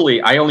 So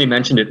actually, I only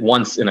mentioned it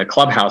once in a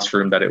Clubhouse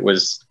room that it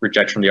was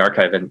rejected from the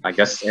archive. And I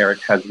guess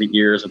Eric has the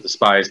ears of the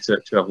spies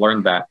to have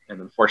learned that, and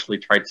unfortunately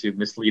tried to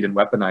mislead and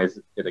weaponize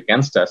it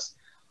against us.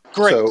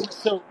 Great.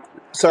 So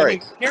sorry. I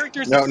mean,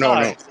 characters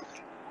no.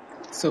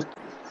 So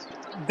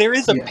there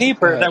is a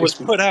paper that was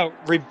put out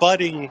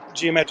rebutting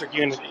geometric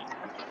unity.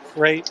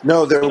 Right?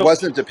 No, there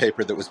wasn't a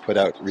paper that was put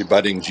out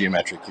rebutting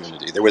geometric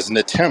unity. There was an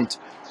attempt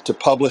to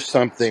publish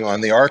something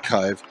on the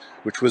archive,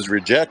 which was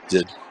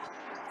rejected,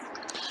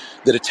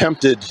 that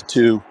attempted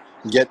to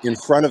get in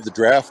front of the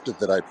draft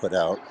that I put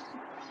out.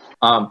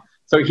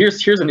 So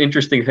here's an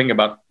interesting thing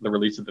about the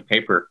release of the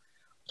paper.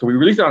 So we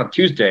released it on a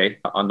Tuesday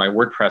on my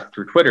WordPress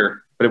through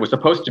Twitter, but it was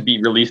supposed to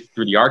be released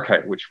through the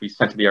archive, which we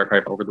sent to the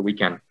archive over the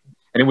weekend.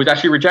 And it was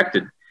actually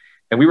rejected.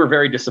 And we were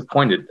very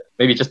disappointed.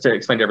 Maybe just to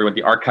explain to everyone,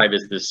 the archive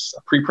is this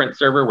preprint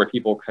server where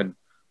people can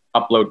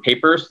upload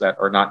papers that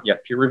are not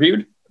yet peer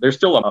reviewed. There's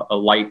still a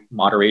light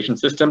moderation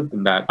system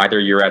in that either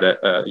you're at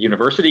a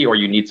university or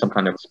you need some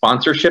kind of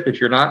sponsorship if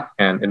you're not.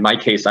 And in my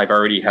case, I've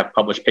already have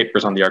published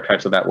papers on the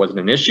archive, so that wasn't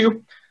an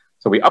issue.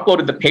 So we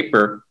uploaded the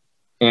paper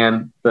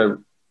and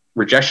the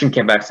rejection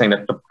came back saying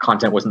that the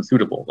content wasn't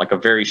suitable, like a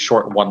very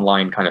short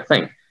one-line kind of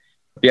thing.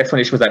 The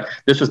explanation was that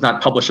this was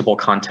not publishable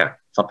content,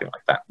 something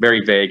like that,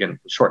 very vague and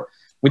short.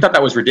 We thought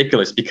that was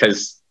ridiculous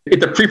because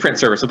it's a preprint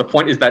server. So the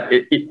point is that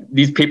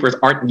these papers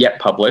aren't yet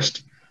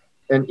published.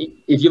 And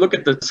if you look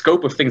at the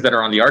scope of things that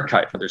are on the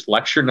archive, there's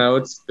lecture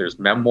notes, there's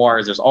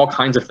memoirs, there's all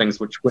kinds of things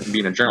which wouldn't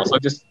be in a journal. So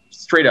just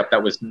straight up,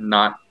 that was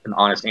not an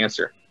honest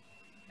answer.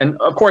 And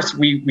of course,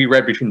 we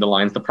read between the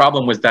lines. The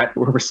problem was that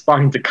we're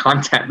responding to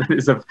content that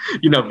is of,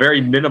 you know,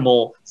 very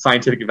minimal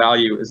scientific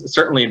value,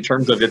 certainly in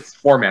terms of its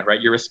format,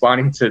 right? You're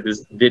responding to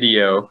this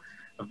video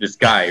of this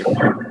guy.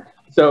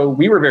 So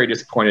we were very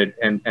disappointed,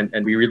 and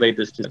we relayed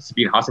this to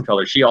Sabine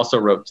Hassenfelder. She also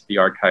wrote to the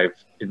archive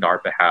in our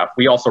behalf.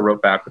 We also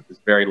wrote back with this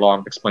very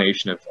long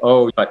explanation of,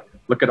 oh, but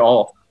look at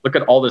all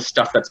this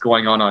stuff that's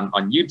going on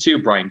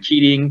YouTube. Brian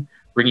Keating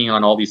bringing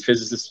on all these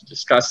physicists to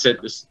discuss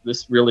it.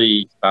 This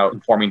really about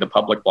informing the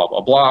public, blah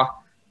blah blah.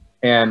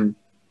 And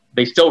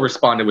they still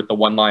responded with the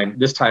one line.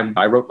 This time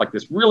I wrote like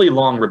this really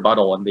long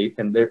rebuttal,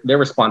 and their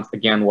response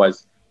again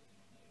was,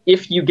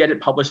 if you get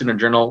it published in a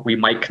journal, we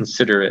might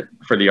consider it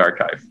for the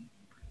archive.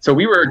 So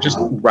we were just,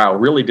 wow,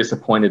 really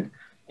disappointed.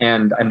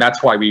 And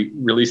that's why we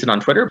released it on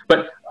Twitter.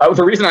 But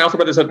the reason I also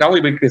brought this up, not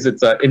only because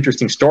it's an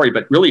interesting story,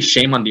 but really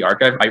shame on the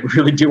archive. I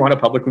really do want to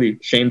publicly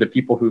shame the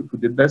people who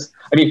did this.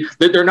 I mean,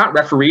 they're not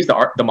referees.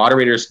 The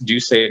moderators do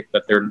say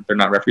that they're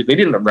not referees. They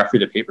didn't referee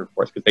the paper, of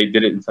course, because they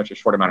did it in such a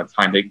short amount of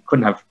time. They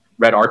couldn't have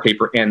read our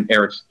paper and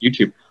Eric's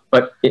YouTube.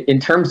 But in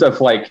terms of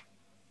like,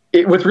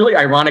 what's really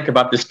ironic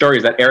about this story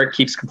is that Eric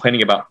keeps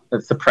complaining about the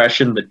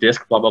suppression, the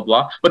disk, blah, blah,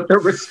 blah. But the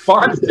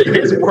response to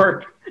his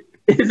work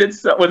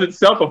was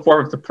itself a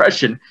form of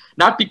suppression,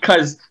 not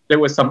because there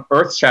was some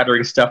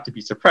earth-shattering stuff to be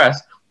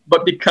suppressed,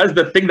 but because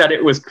the thing that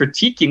it was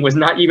critiquing was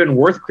not even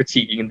worth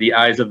critiquing in the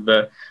eyes of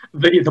the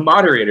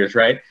moderators,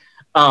 right?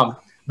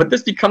 But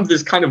this becomes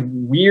this kind of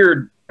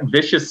weird,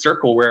 vicious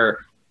circle where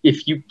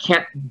if you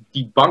can't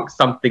debunk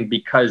something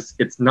because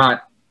it's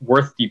not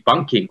worth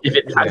debunking, if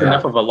it has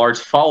enough of a large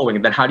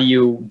following, then how do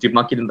you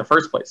debunk it in the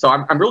first place? So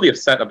I'm really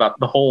upset about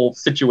the whole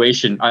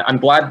situation. I'm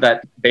glad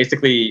that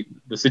basically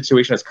the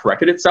situation has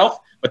corrected itself,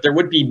 but there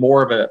would be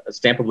more of a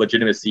stamp of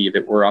legitimacy if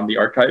it were on the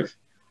archive.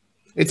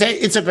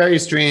 It's a very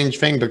strange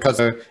thing because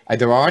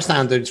there are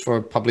standards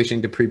for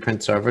publishing the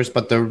preprint servers,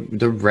 but they're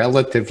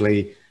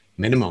relatively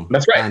minimum.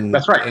 That's right. And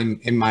that's right.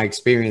 In my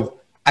experience,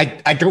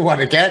 I don't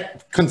want to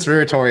get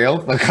conspiratorial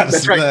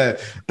because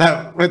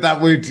that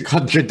would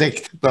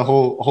contradict the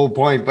whole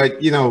point.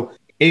 But, you know,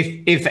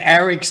 if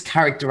Eric's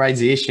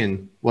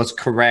characterization was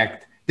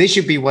correct, this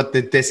should be what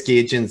the disk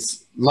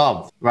agents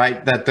love,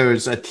 right? That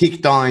there's a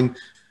takedown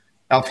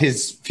of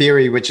his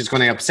theory, which is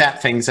going to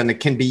upset things, and it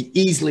can be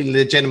easily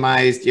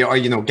legitimized, or,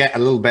 you know, get a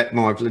little bit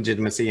more of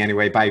legitimacy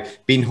anyway by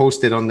being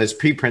hosted on this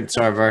preprint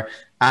server,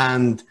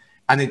 and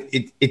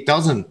it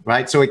doesn't,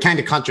 right? So it kind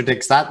of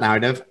contradicts that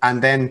narrative.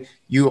 And then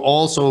you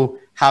also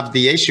have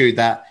the issue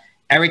that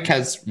Eric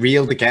has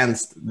railed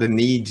against the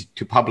need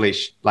to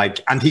publish,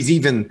 like, and he's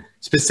even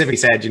specifically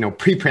said, you know,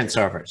 preprint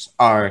servers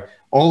are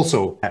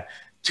also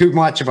too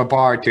much of a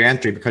bar to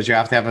entry because you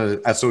have to have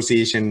an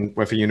association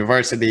with a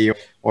university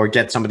or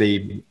get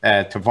somebody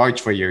to vouch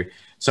for you.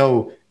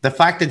 So the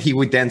fact that he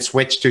would then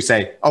switch to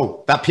say,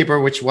 oh, that paper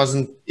which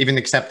wasn't even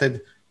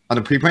accepted on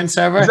a preprint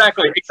server.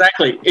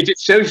 Exactly. It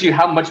just shows you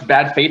how much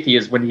bad faith he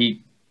is when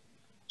he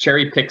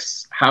cherry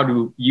picks how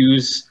to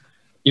use,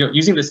 you know,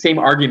 using the same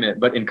argument,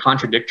 but in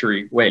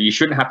contradictory way. You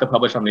shouldn't have to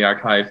publish on the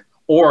archive,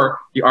 or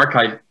the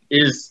archive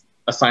is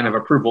a sign of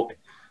approval.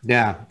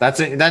 Yeah, that's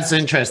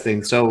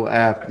interesting. So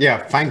yeah,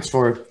 thanks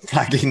for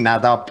flagging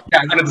that up. Yeah,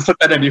 I'm going to put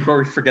that in before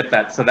we forget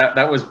that. So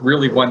that was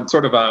really one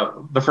sort of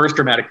the first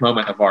dramatic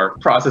moment of our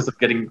process of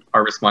getting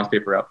our response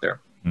paper out there.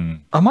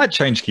 I might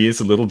change gears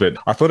a little bit.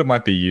 I thought it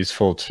might be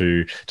useful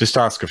to just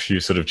ask a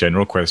few sort of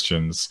general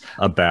questions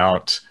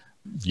about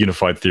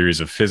unified theories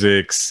of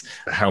physics,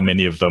 how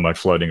many of them are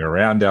floating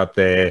around out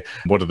there,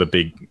 what are the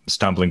big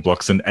stumbling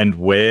blocks, and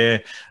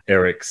where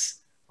Eric's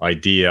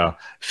idea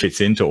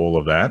fits into all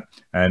of that.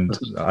 And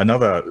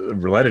another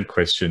related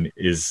question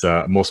is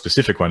a more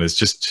specific one, is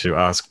just to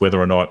ask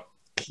whether or not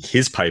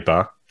his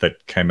paper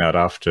that came out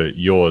after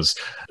yours,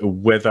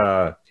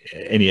 whether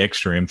any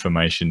extra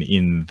information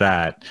in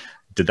that,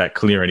 did that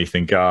clear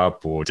anything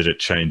up, or did it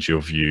change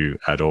your view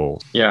at all?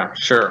 Yeah,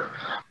 sure.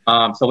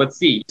 So let's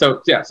see.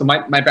 So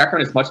my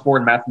background is much more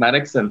in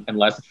mathematics and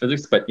less in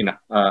physics, but you know,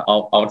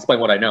 I'll explain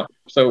what I know.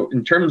 So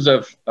in terms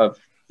of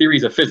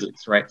theories of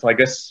physics, right? So I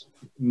guess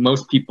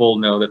most people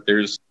know that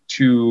there's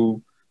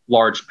two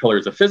large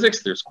pillars of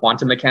physics. There's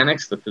quantum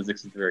mechanics, the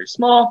physics is very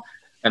small,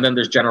 and then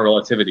there's general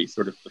relativity,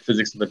 sort of the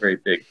physics of the very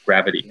big,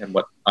 gravity, and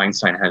what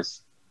Einstein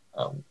has,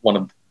 one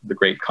of the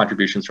great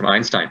contributions from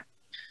Einstein.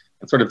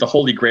 And sort of the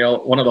holy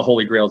grail, one of the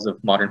holy grails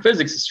of modern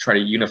physics is to try to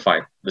unify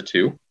the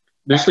two.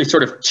 There's actually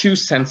sort of two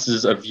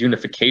senses of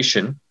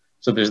unification.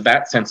 So there's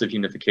that sense of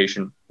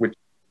unification, which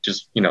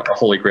is, you know, a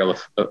holy grail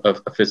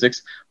of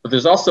physics. But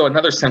there's also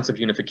another sense of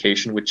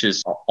unification, which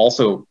is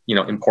also, you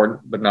know,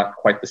 important, but not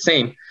quite the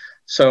same.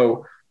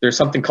 So there's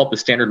something called the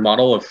standard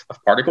model of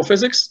particle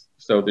physics.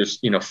 So there's,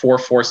 you know, four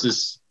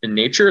forces in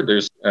nature.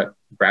 There's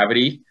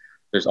gravity,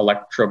 there's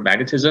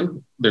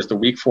electromagnetism, there's the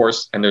weak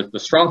force, and there's the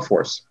strong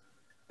force.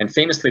 And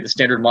famously, the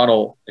standard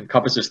model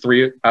encompasses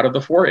 3 out of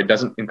the 4. It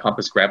doesn't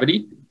encompass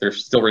gravity. There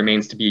still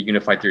remains to be a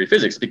unified theory of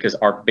physics because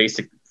our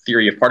basic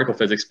theory of particle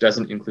physics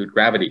doesn't include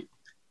gravity.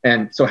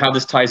 And so how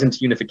this ties into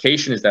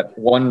unification is that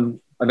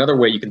another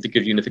way you can think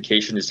of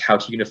unification is how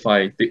to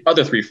unify the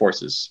other 3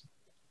 forces.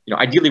 You know,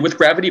 ideally with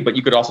gravity, but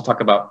you could also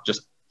talk about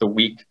just the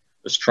weak,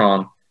 the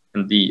strong,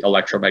 and the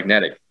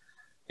electromagnetic.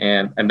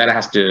 And that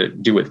has to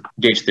do with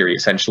gauge theory,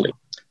 essentially.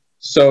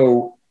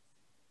 So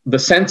the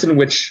sense in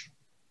which,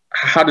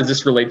 how does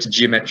this relate to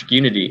geometric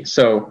unity?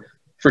 So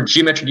for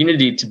geometric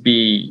unity to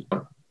be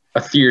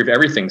a theory of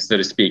everything, so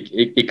to speak,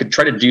 it could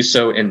try to do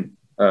so in,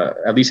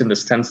 at least in the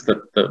sense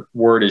that the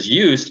word is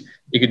used,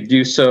 it could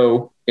do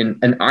so in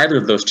either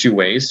of those 2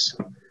 ways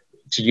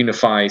to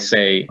unify,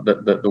 say,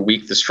 the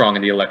weak, the strong,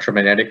 and the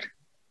electromagnetic.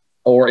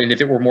 And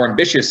if it were more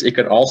ambitious, it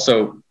could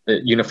also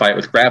unify it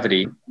with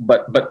gravity.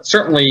 But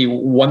certainly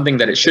one thing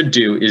that it should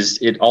do is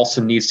it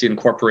also needs to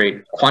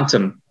incorporate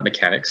quantum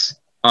mechanics.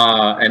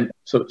 And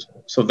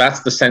so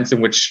that's the sense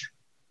in which,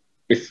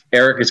 if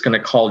Eric is going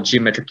to call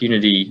geometric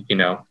unity, you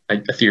know,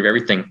 a theory of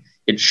everything,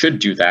 it should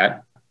do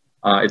that.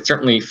 It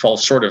certainly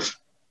falls short of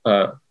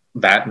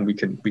that, and we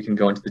can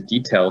go into the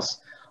details.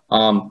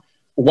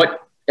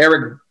 What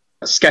Eric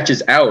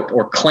sketches out,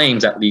 or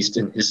claims at least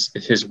in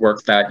his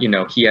work, that, you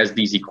know, he has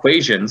these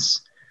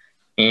equations,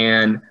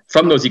 and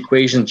from those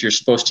equations you're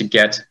supposed to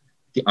get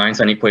the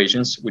Einstein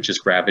equations, which is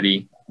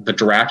gravity, the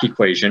Dirac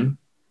equation,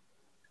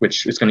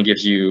 which is going to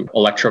give you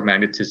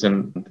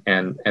electromagnetism,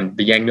 and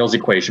the Yang-Mills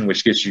equation,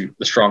 which gives you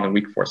the strong and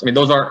weak force. I mean,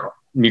 those aren't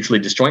mutually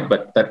disjoint,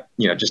 but that,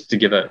 you know, just to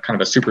give a kind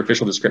of a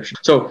superficial description.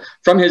 So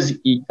from his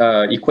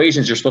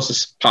equations, you're supposed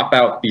to pop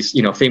out these,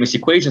 you know, famous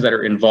equations that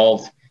are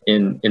involved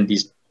in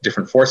these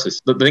different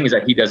forces. The thing is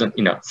that he doesn't,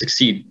 you know,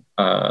 succeed,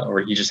 or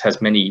he just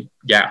has many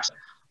gaps.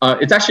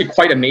 It's actually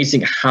quite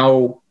amazing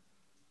how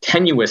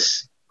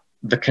tenuous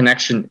the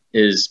connection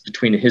is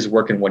between his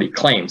work and what he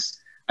claims.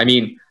 I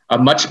mean, a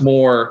much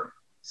more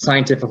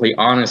scientifically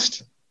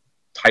honest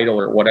title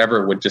or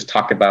whatever would just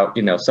talk about,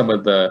 you know, some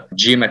of the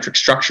geometric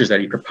structures that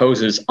he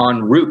proposes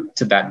en route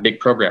to that big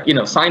program. You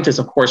know, scientists,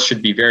 of course,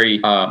 should be very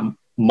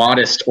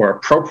modest or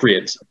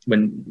appropriate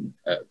when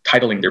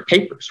titling their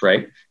papers,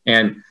 right?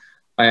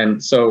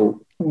 And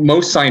so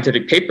most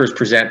scientific papers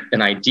present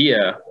an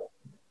idea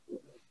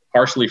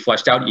partially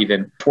fleshed out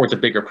even towards a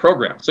bigger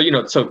program. So,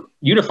 so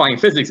unifying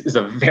physics is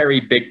a very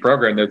big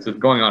program that's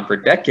going on for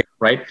decades,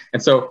 right?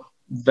 And so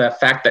the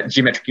fact that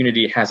geometric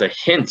unity has a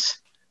hint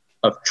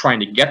of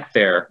trying to get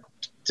there,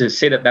 to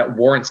say that that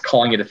warrants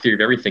calling it a theory of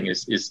everything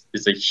is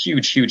a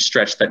huge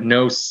stretch that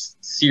no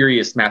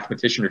serious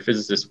mathematician or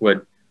physicist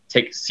would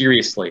take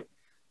seriously.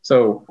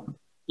 So,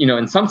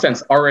 in some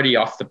sense, already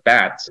off the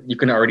bat, you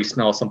can already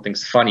smell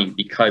something's funny,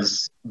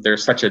 because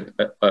there's such a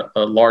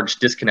large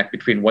disconnect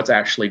between what's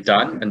actually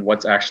done and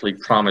what's actually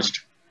promised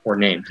or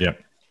named. Yeah.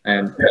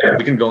 And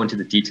we can go into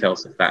the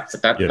details of that,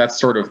 but that's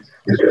sort of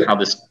how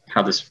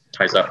this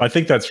ties up. I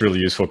think that's really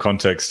useful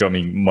context. I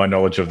mean, my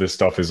knowledge of this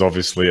stuff is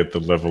obviously at the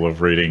level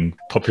of reading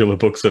popular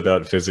books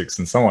about physics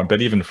and so on.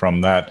 But even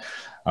from that,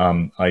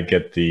 I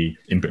get the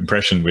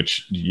impression,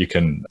 which you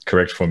can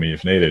correct for me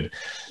if needed,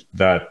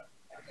 that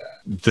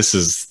this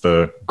is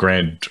the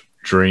grand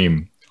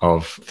dream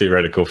of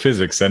theoretical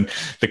physics. And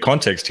the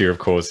context here, of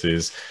course,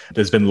 is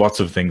there's been lots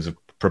of things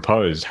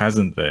proposed,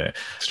 hasn't there?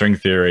 String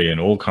theory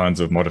and all kinds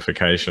of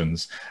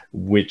modifications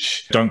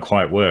which don't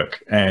quite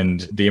work.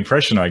 And the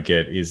impression I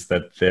get is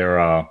that there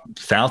are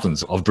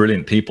thousands of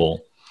brilliant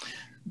people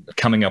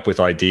coming up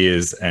with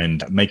ideas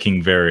and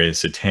making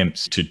various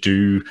attempts to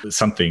do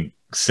something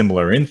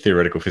similar in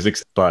theoretical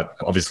physics, but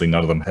obviously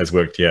none of them has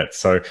worked yet.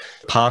 So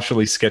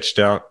partially sketched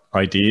out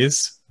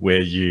ideas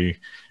where you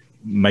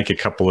make a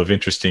couple of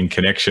interesting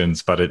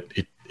connections, but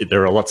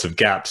there are lots of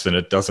gaps and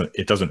it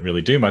doesn't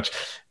really do much.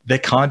 They're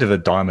kind of a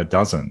dime a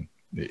dozen.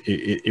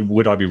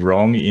 Would I be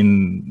wrong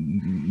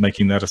in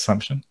making that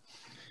assumption?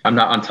 I'm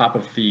not on top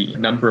of the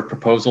number of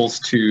proposals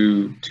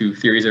to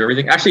theories of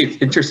everything. Actually,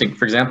 it's interesting.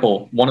 For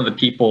example, one of the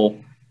people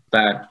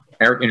that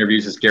Eric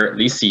interviews is Garrett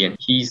Lisi, and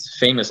he's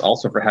famous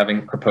also for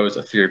having proposed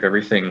a theory of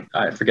everything.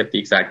 I forget the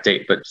exact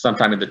date, but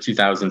sometime in the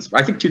 2000s,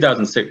 I think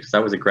 2006, I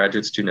was a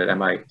graduate student at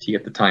MIT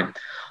at the time.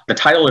 The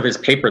title of his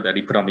paper that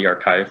he put on the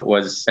archive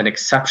was An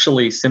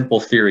Exceptionally Simple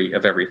Theory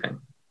of Everything.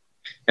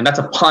 And that's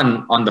a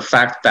pun on the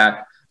fact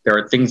that there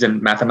are things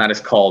in mathematics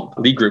called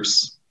Lie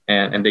groups,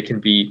 and they can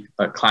be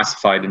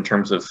classified in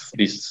terms of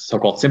these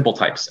so-called simple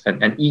types.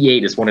 And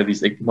E8 is one of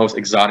these most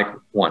exotic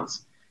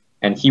ones.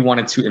 And he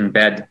wanted to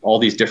embed all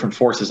these different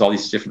forces, all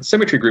these different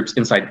symmetry groups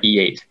inside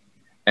E8.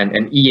 And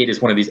E8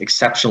 is one of these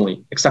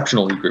exceptional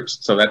Lie groups.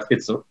 So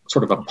it's a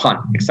sort of a pun,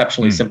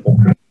 exceptionally simple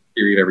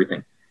theory of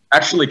everything.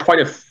 Actually,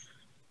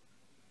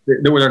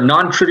 there was a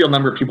non-trivial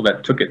number of people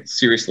that took it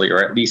seriously,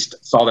 or at least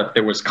saw that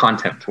there was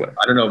content to it.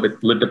 I don't know if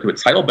it lived up to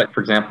its title, but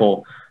for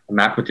example, a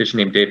mathematician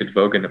named David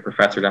Vogan, a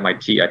professor at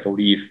MIT, I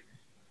believe,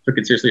 took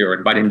it seriously or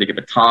invited him to give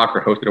a talk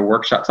or hosted a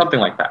workshop, something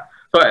like that.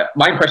 So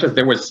my impression is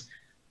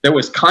there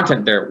was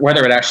content there.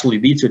 Whether it actually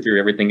leads to a theory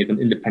of everything is an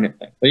independent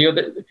thing.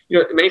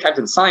 But, many times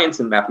in science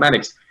and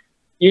mathematics,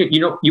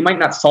 you might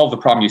not solve the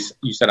problem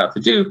you set out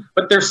to do,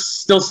 but there's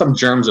still some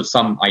germs of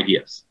some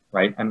ideas,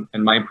 right? And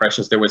my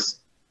impression is there was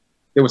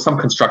some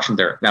construction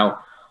there. Now,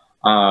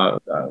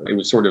 it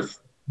was sort of,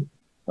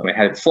 it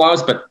had its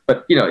flaws, but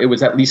it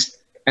was at least,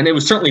 and it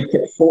was certainly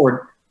put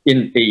forward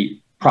in a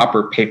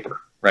proper paper,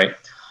 right?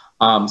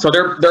 So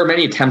there are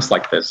many attempts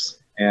like this,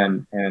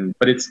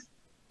 but it's,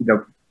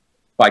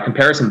 by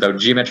comparison though,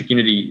 geometric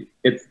unity,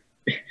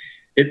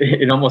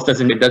 it almost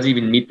doesn't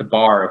even meet the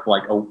bar of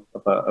like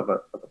a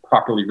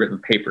properly written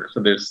paper.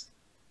 So it's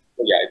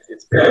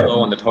very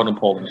low on the totem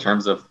pole in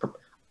terms of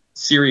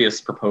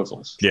serious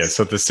proposals. Yeah,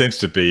 so there seems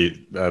to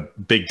be a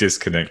big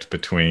disconnect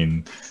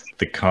between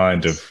the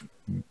kind of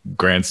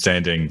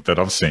grandstanding that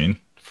I've seen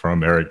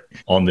from Eric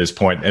on this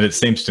point, and it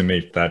seems to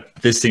me that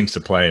this seems to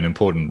play an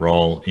important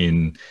role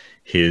in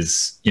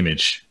his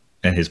image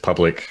and his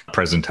public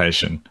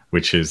presentation,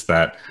 which is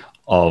that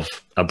of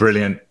a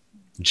brilliant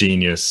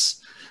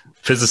genius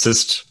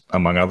physicist,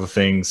 among other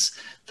things,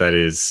 that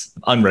is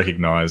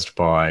unrecognized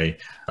by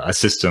a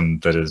system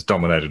that is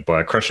dominated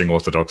by a crushing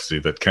orthodoxy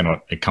that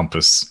cannot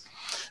encompass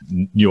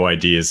new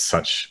ideas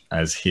such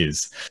as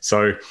his.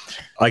 So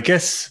I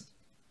guess,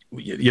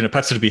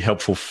 perhaps it'd be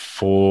helpful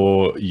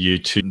for you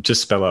to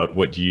just spell out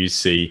what you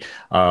see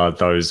are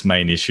those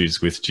main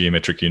issues with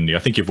geometric unity. I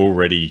think you've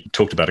already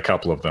talked about a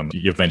couple of them.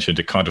 You've mentioned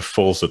it kind of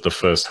falls at the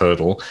first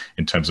hurdle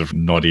in terms of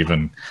not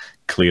even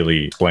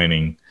clearly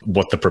explaining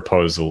what the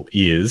proposal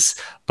is,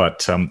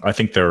 but I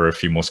think there are a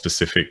few more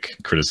specific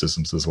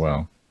criticisms as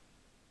well.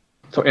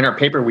 So in our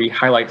paper, we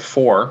highlight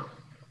 4.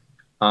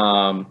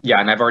 And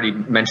I've already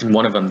mentioned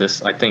one of them.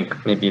 This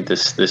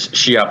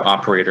Shiab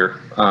operator.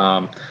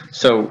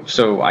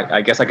 So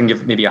I guess I can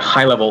give maybe a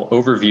high-level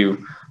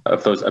overview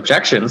of those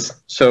objections.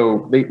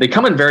 So they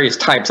come in various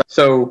types.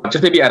 So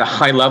just maybe at a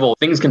high level,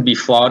 things can be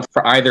flawed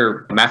for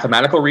either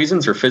mathematical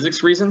reasons or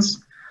physics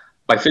reasons.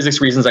 By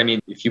physics reasons, I mean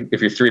if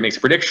your theory makes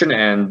a prediction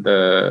and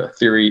the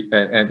theory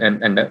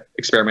and the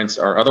experiments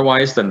are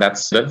otherwise, then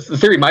the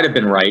theory might have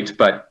been right,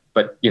 but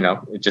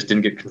it just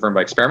didn't get confirmed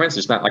by experiments.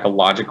 It's not like a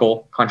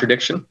logical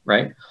contradiction,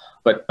 right?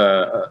 But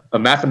a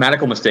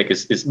mathematical mistake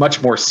is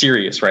much more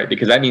serious, right?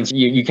 Because that means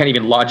you can't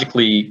even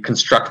logically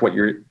construct what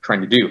you're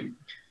trying to do.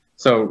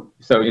 So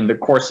in the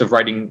course of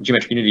writing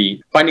geometric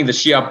unity, finding the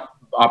Shia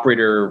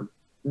operator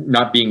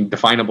not being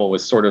definable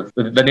was sort of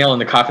the nail in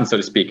the coffin, so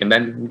to speak. And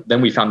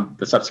then we found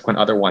the subsequent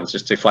other ones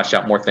just to flesh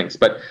out more things.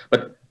 But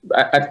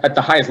at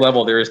the highest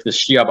level, there is the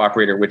Shia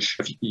operator, which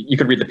you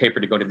could read the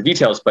paper to go into the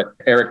details, but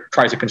Eric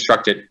tries to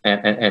construct it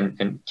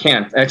and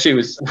can't. Actually, it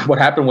was what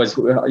happened was,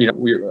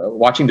 we were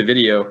watching the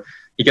video.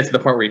 He gets to the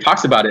point where he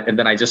talks about it, and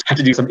then I just had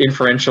to do some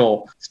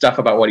inferential stuff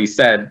about what he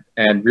said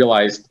and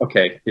realized,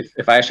 okay,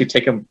 if I actually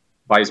take him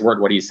by his word,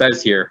 what he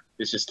says here,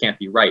 this just can't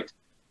be right.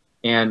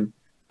 And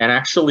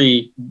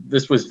actually,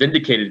 this was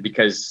vindicated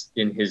because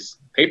in his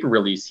paper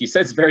release, he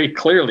says very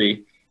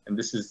clearly, and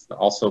this is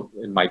also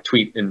in my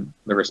tweet in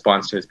the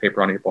response to his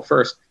paper on April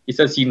 1st, he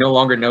says he no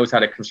longer knows how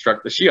to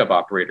construct the Shia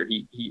operator.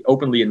 He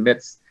openly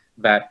admits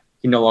that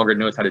he no longer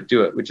knows how to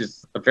do it, which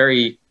is a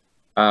very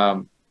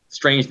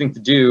strange thing to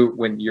do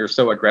when you're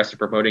so aggressive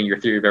promoting your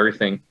theory of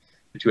everything,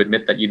 to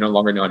admit that you no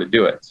longer know how to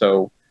do it.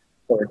 So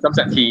in some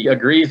sense, he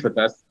agrees with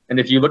us. And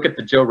if you look at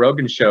the Joe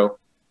Rogan show,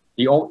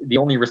 the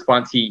only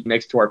response he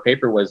makes to our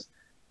paper was,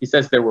 he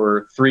says there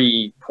were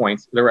 3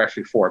 points. There were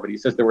actually 4, but he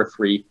says there were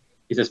 3.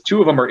 He says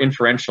 2 of them are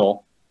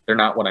inferential. They're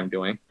not what I'm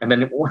doing. And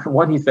then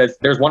one, he says,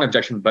 there's one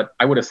objection, but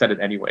I would have said it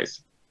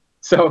anyways.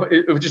 So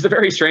it was just a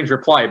very strange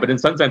reply. But in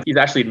some sense, he's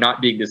actually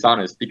not being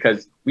dishonest,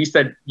 because we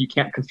said you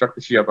can't construct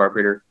the Shia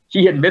operator.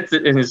 He admits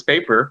it in his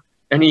paper,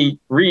 and he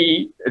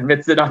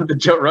re-admits it on the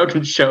Joe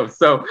Rogan show.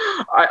 So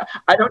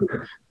I don't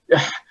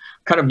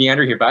kind of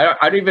meander here, but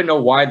I don't even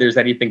know why there's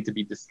anything to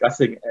be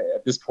discussing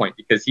at this point,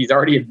 because he's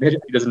already admitted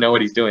he doesn't know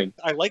what he's doing.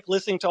 I like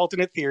listening to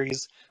alternate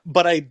theories,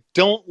 but I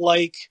don't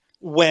like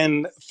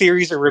when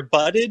theories are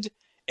rebutted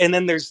and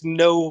then there's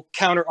no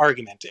counter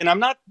argument. And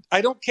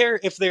I don't care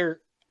if they're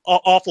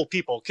awful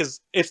people, because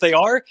if they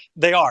are,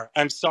 they are.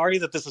 I'm sorry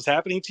that this is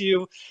happening to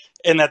you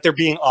and that they're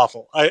being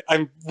awful.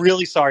 I'm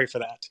really sorry for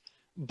that.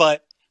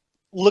 But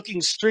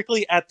looking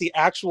strictly at the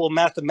actual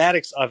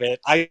mathematics of it,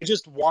 I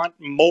just want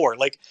more.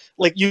 Like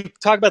you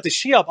talk about the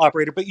Shia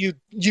operator, but you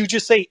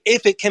just say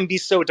if it can be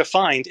so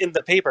defined in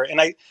the paper,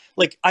 and I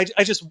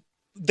just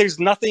there's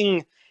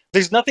nothing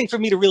for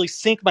me to really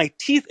sink my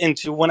teeth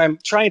into when I'm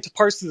trying to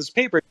parse through this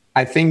paper.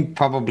 I think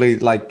probably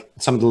like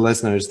some of the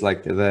listeners,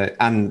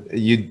 and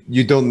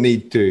you don't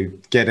need to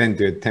get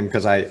into it, Tim,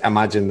 because I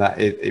imagine that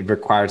it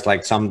requires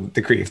like some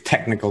degree of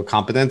technical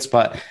competence,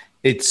 but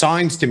it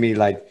sounds to me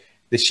like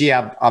the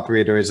Shia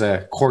operator is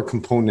a core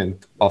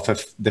component of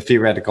the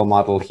theoretical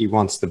model he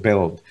wants to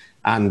build.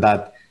 And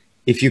that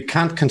if you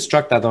can't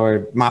construct that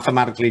or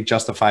mathematically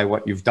justify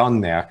what you've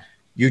done there,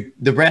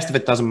 the rest of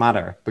it doesn't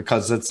matter,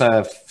 because it's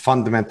a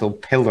fundamental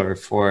pillar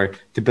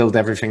to build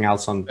everything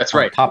else on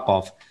top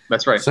of.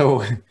 That's right.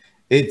 So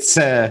it's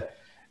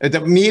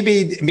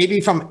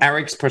maybe from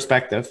Eric's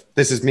perspective,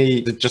 this is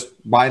me just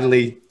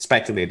wildly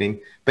speculating,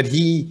 but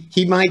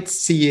he might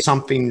see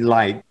something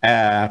like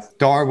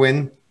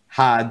Darwin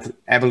had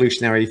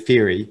evolutionary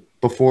theory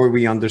before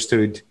we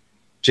understood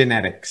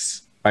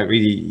genetics. Right?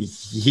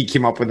 He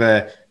came up with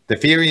the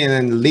theory, and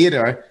then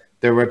later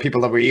there were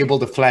people that were able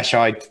to flesh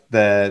out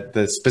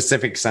the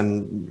specifics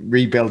and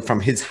rebuild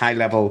from his high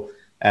level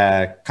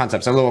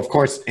concepts. Although, of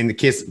course, in the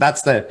case,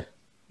 that's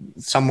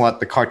somewhat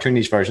the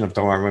cartoonish version of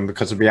Darwin,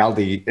 because the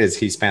reality is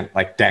he spent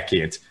like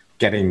decades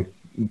getting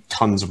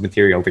tons of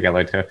material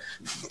together to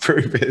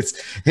prove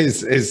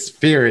his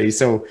theory.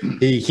 So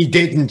he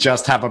didn't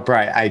just have a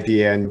bright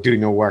idea and do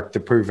no work to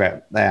prove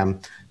it.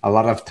 A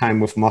lot of time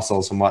with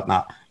muscles and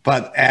whatnot.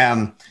 But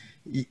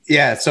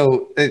yeah,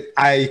 so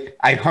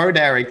I heard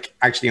Eric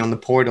actually on the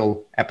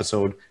Portal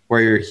episode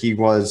where he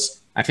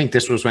was, I think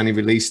this was when he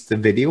released the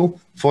video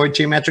for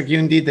Geometric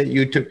Unity that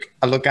you took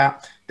a look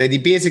at, that he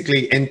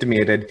basically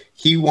intimated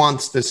he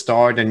wants to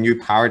start a new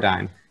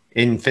paradigm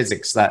in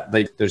physics, that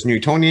there's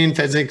Newtonian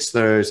physics,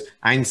 there's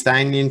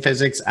Einsteinian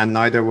physics, and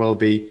now there will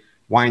be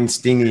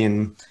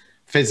Weinsteinian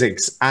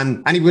physics.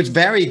 And he was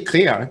very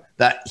clear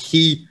that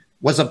he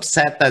was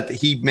upset that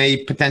he may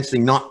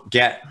potentially not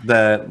get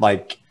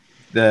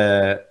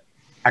the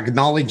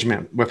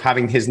acknowledgement with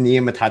having his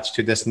name attached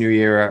to this new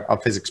era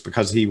of physics,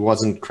 because he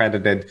wasn't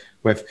credited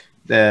with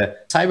the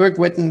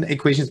Seiberg-Witten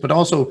equations, but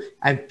also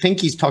I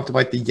think he's talked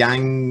about the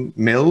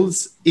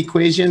Yang-Mills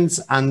equations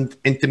and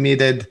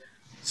intimated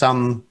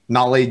some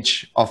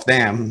knowledge of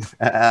them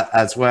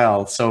as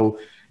well. So,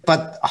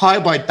 but how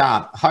about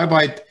that? How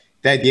about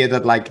the idea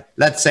that, like,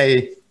 let's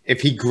say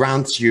if he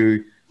grants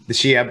you the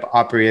Shia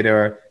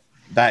operator,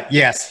 that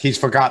yes, he's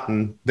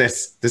forgotten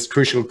this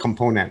crucial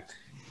component.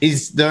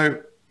 Is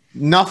there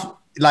enough,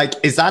 like,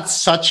 is that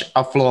such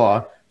a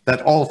flaw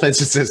that all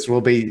physicists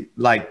will be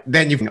like,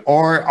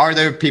 or are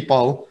there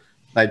people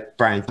like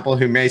Brian, people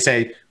who may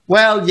say,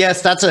 well,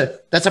 yes, that's a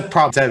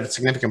problem, it's a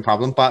significant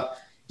problem, but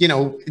you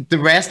know, the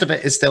rest of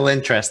it is still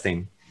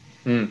interesting.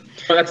 Well,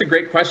 that's a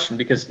great question,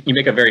 because you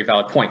make a very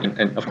valid point.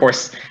 And of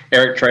course,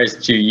 Eric tries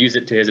to use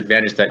it to his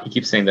advantage, that he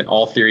keeps saying that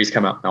all theories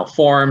come out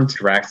malformed.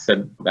 Drax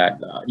said that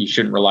you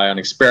shouldn't rely on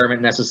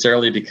experiment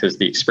necessarily, because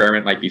the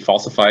experiment might be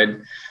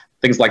falsified,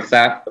 things like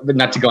that. But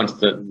not to go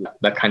into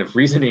that kind of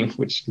reasoning,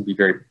 which can be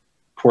very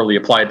poorly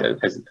applied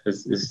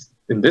as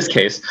in this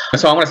case.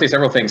 So I want to say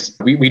several things.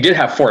 We did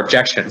have 4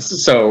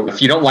 objections. So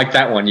if you don't like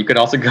that one, you could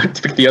also go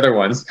to pick the other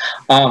ones,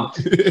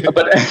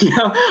 but you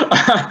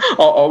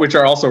know, which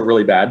are also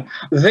really bad.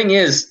 The thing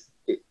is,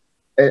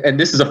 and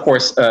this is of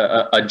course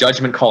a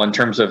judgment call in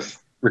terms of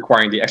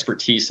requiring the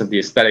expertise and the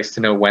aesthetics to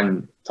know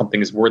when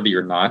something is worthy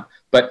or not.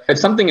 But if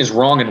something is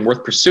wrong and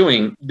worth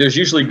pursuing, there's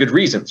usually good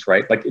reasons,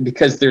 right? Like,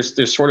 because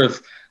there's sort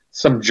of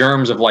some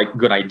germs of like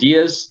good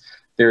ideas.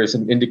 There's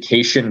an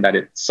indication that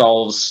it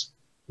solves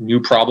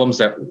new problems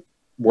that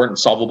weren't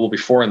solvable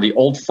before in the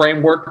old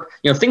framework.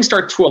 You know, things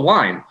start to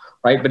align,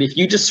 right? But if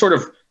you just sort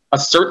of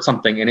assert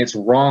something and it's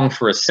wrong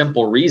for a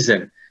simple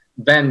reason,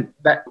 then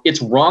that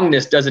its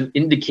wrongness doesn't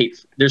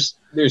indicate, there's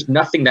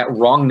nothing that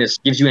wrongness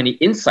gives you any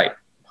insight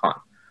upon.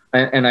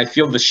 And I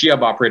feel the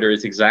Shiab operator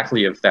is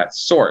exactly of that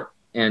sort.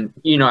 And,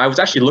 you know, I was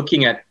actually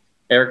looking at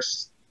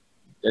Eric's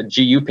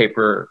GU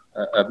paper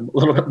a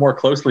little bit more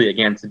closely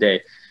again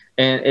today.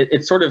 And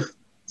it's sort of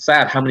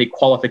sad how many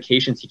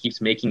qualifications he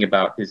keeps making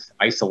about his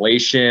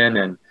isolation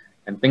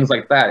and things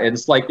like that. And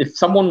it's like, if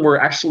someone were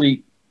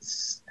actually,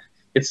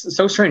 it's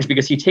so strange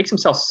because he takes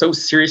himself so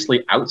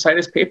seriously outside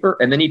his paper,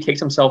 and then he takes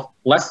himself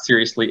less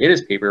seriously in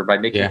his paper by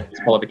making his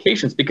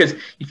qualifications. Because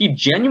if he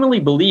genuinely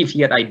believed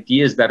he had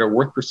ideas that are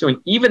worth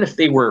pursuing, even if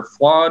they were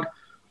flawed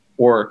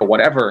or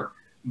whatever,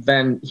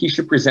 then he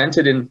should present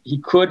it, and he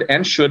could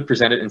and should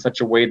present it in such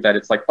a way that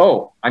it's like,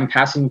 oh, I'm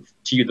passing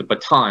to you the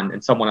baton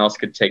and someone else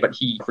could take. But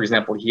he, for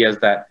example, he has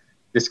that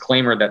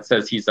disclaimer that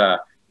says he's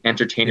a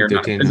entertainer,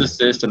 not a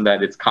physicist, and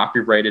that it's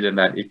copyrighted and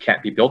that it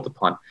can't be built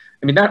upon.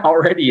 I mean, that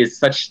already is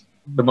such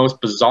the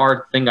most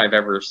bizarre thing I've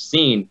ever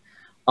seen.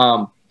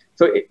 So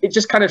it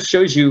just kind of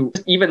shows you,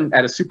 even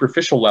at a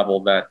superficial level,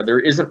 that there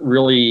isn't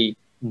really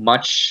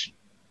much.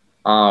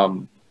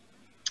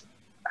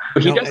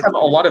 But he does have a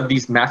lot of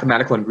these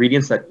mathematical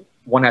ingredients that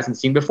one hasn't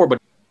seen before.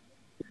 But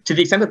to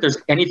the extent that there's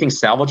anything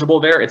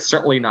salvageable there, it's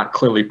certainly not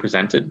clearly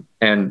presented.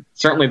 And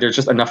certainly there's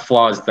just enough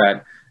flaws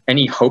that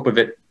any hope of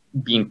it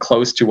being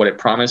close to what it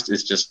promised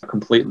is just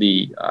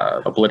completely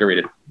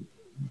obliterated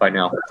by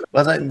now.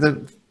 Well,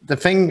 the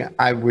thing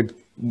I would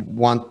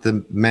want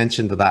to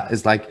mention to that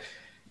is, like,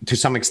 to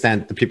some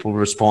extent, the people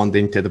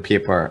responding to the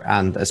paper,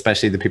 and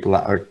especially the people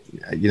that are,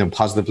 you know,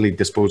 positively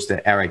disposed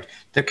to Eric,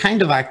 they're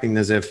kind of acting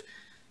as if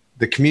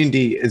the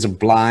community is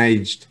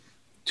obliged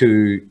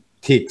to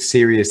take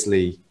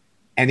seriously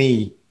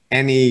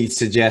any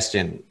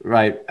suggestion,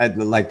 right?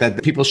 Like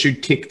that people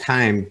should take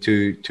time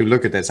to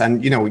look at this.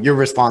 And, you know, your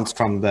response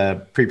from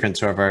the preprint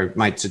server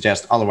might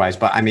suggest otherwise,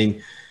 but I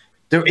mean,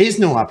 there is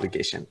no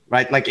obligation,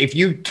 right? Like, if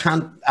you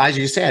can't, as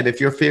you said, if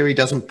your theory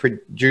doesn't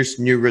produce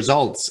new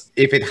results,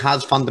 if it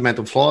has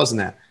fundamental flaws in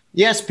it,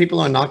 yes, people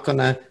are not going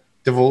to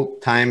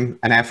devote time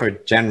and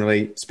effort,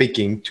 generally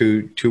speaking,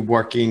 to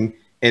working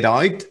it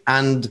out.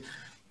 And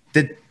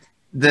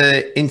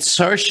the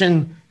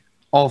insertion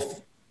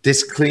of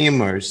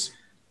disclaimers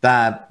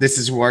that this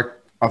is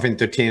work of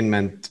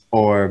entertainment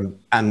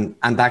and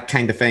that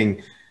kind of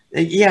thing,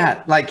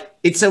 yeah, like,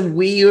 it's a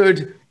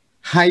weird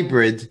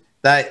hybrid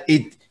that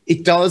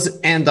it does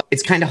end up,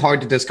 it's kind of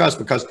hard to discuss,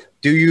 because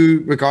do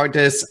you regard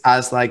this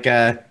as like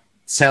a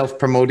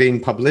self-promoting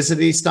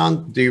publicity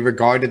stunt? Do you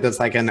regard it as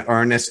like an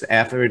earnest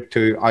effort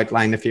to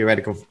outline a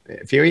theoretical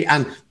theory?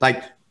 And,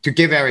 like, to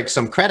give Eric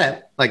some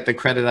credit, like the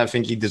credit I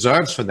think he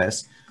deserves for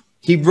this,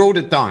 he wrote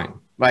it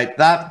down, right?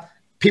 That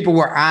people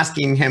were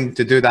asking him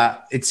to do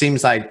that, it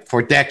seems like,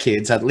 for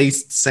decades, at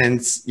least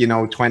since, you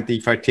know,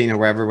 2013 or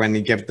wherever, when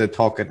he gave the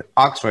talk at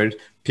Oxford.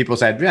 People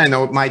said, yeah, I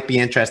know it might be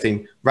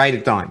interesting, write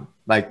it down.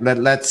 Like,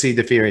 let's see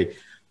the theory.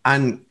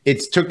 And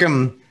it took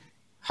him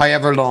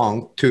however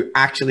long to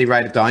actually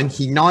write it down.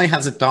 He now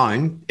has it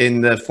down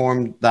in the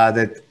form that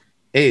it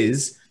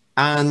is.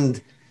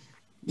 And,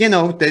 you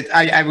know,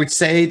 I would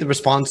say the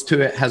response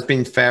to it has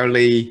been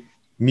fairly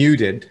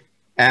muted,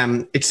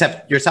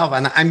 except yourself.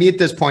 And I made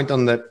this point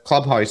on the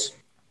Clubhouse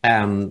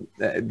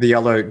the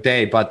other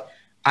day, but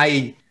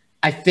I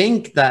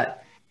think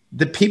that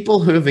the people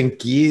who have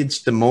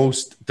engaged the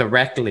most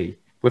directly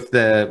with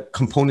the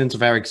components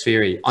of Eric's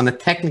theory on a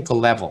technical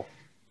level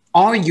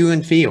are you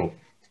and Theo.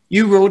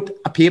 You wrote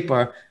a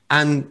paper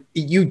and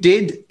you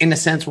did, in a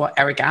sense, what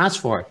Eric asked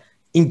for.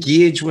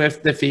 Engage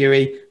with the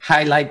theory,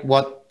 highlight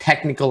what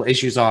technical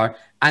issues are.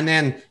 And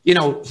then, you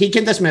know, he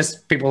can dismiss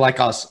people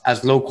like us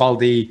as low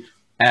quality,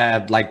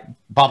 like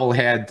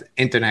bobblehead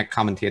internet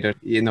commentators.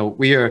 You know,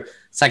 we are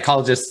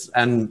psychologists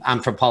and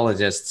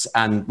anthropologists,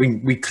 and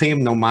we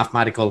claim no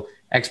mathematical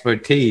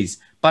expertise.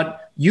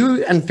 But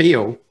you and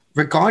Theo,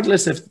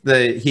 regardless if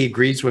he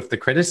agrees with the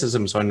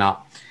criticisms or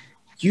not,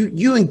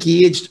 you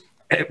engaged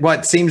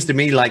what seems to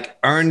me like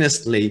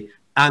earnestly,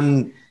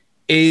 and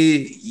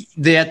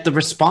the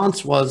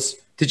response was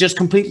to just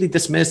completely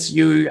dismiss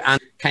you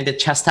and kind of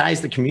chastise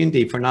the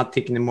community for not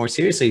taking them more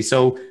seriously.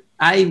 So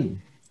I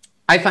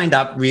find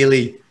that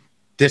really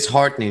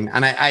disheartening,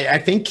 and I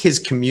think his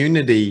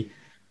community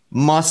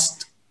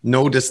must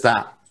notice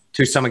that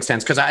to some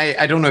extent, because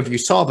I don't know if you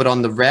saw, but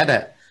on the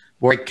Reddit,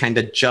 where it kind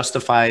of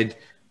justified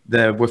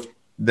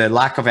the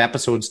lack of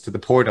episodes to the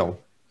portal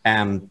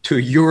to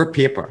your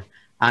paper,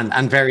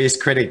 and various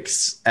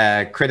critics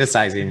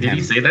criticizing him. Did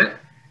he say that?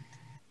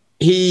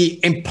 He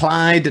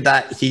implied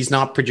that he's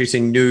not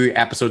producing new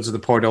episodes of the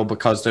portal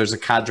because there's a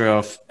cadre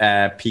of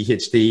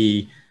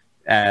PhD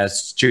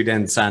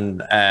students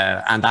and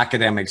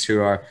academics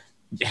who are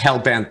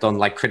hell-bent on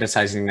like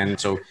criticizing them.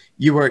 So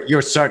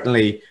you're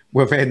certainly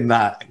within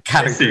that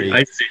category.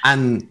 I see.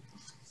 And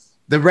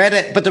the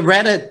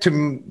Reddit,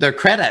 to their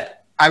credit,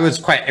 I was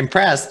quite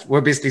impressed. We're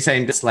basically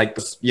saying this, like,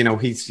 you know,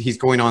 he's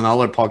going on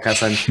other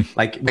podcasts and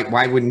like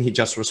why wouldn't he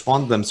just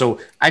respond to them? So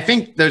I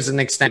think there's an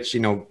extent,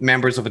 you know,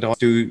 members of it all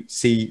do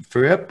see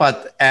through it.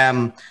 But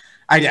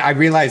I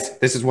realize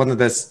this is one of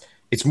this.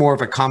 It's more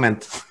of a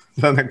comment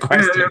than a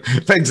question.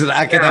 Things that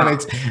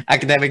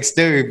academics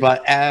do.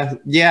 But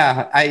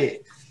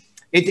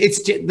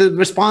it's the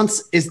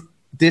response is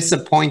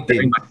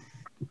disappointing.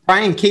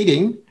 Brian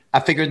Keating, a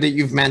figure that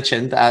you've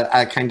mentioned,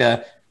 a kind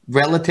of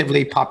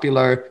relatively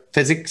popular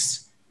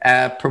physics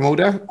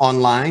promoter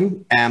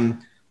online.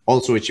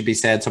 Also, it should be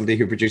said, somebody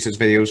who produces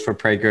videos for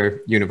Prager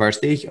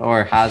University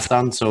or has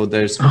done. So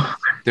there's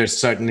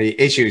certainly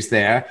issues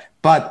there.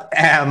 But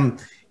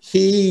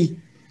he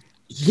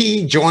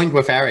joined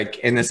with Eric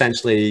in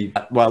essentially,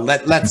 well,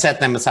 let's set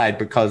them aside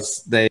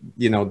because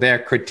their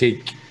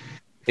critique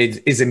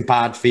is in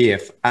bad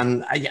faith.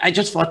 And I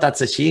just thought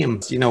that's a shame.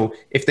 You know,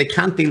 if they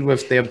can't deal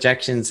with the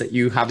objections that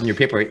you have in your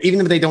paper,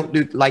 even if they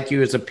don't like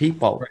you as a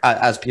people,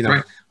 as you know,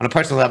 on a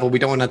personal level, we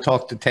don't want to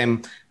talk to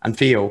Tim and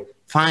Theo,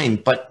 fine,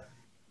 but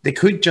they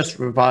could just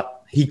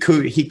rebut, he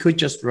could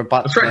just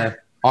rebut the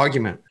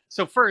argument.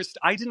 So first,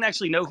 I didn't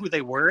actually know who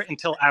they were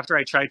until after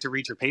I tried to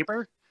read your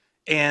paper.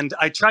 And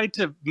I tried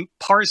to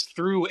parse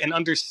through and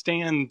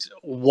understand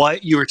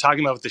what you were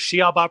talking about with the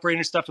Sheob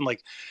operator stuff, and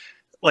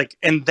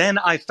and then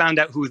I found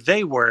out who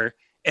they were,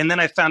 and then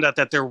I found out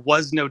that there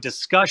was no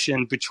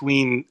discussion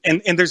between,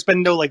 and there's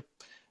been no like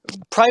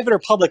private or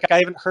public. I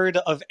haven't heard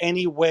of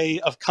any way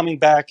of coming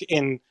back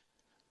and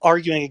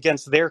arguing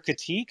against their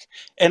critique.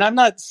 And I'm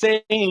not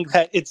saying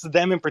that it's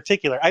them in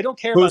particular. I don't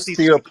care about these.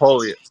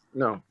 Theopolia?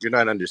 No, you're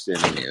not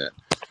understanding me yet.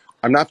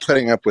 I'm not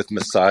putting up with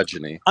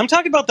misogyny. I'm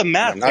talking about the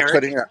math. I'm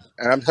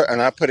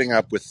not putting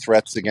up with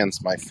threats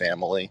against my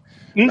family.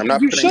 I'm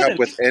not putting up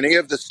with any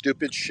of the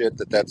stupid shit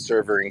that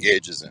server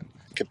engages in.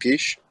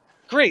 Capiche?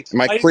 Great.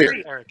 Am I clear?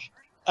 Agree, Eric.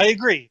 I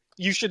agree.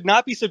 You should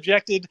not be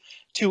subjected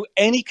to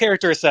any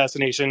character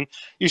assassination.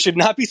 You should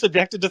not be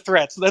subjected to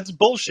threats. That's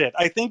bullshit.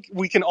 I think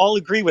we can all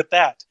agree with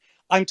that.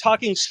 I'm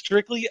talking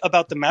strictly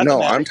about the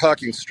mathematics. No, I'm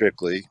talking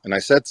strictly, and I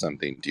said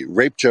something to you.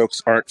 Rape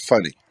jokes aren't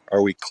funny.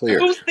 Are we clear?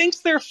 Who thinks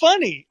they're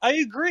funny? I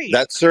agree.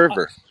 That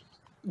server.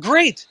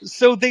 Great.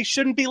 So they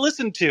shouldn't be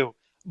listened to.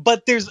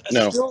 But there's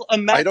still a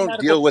mathematical I don't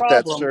deal with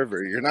problem. that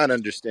server. You're not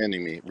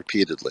understanding me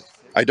repeatedly.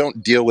 I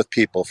don't deal with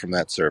people from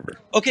that server.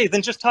 Okay,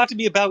 then just talk to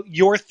me about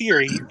your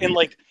theory and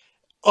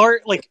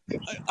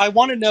I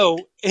want to know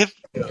if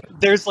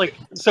there's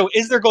so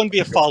is there going to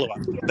be a follow-up?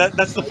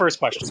 That's the first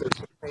question.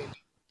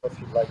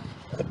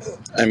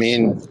 I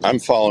mean, I'm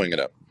following it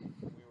up.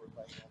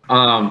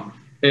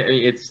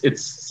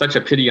 It's such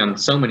a pity on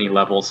so many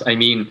levels. I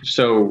mean,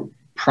 so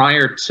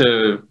prior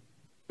to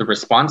the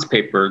response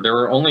paper, there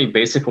were only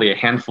basically a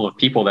handful of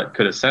people that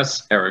could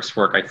assess Eric's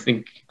work. I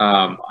think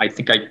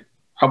I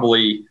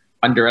probably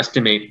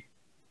underestimate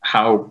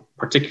how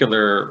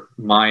particular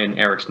my and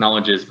Eric's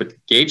knowledge is with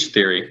gauge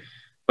theory,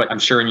 but I'm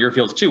sure in your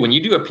fields too. When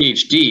you do a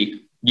PhD,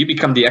 you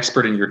become the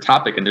expert in your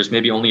topic, and there's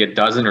maybe only a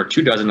dozen or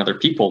 24 other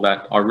people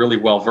that are really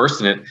well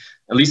versed in it,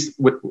 at least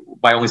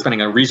by only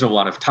spending a reasonable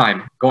amount of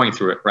time going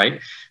through it, right?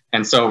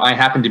 And so I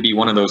happen to be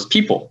one of those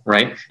people,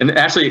 right? And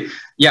actually,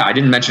 yeah, I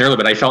didn't mention earlier,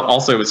 but I felt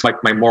also it's like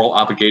my moral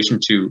obligation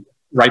to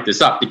write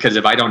this up, because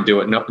if I don't do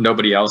it,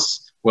 nobody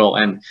else will.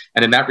 And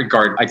in that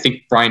regard, I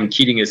think Brian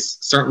Keating is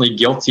certainly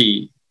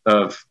guilty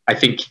of, I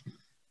think,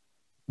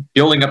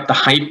 building up the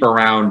hype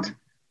around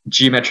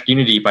geometric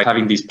unity by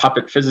having these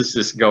puppet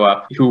physicists go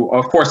up, who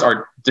of course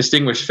are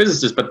distinguished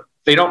physicists, but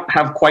they don't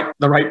have quite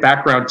the right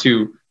background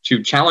to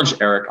challenge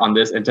Eric on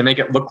this and to make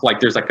it look like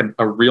there's like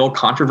a real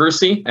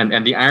controversy.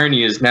 And the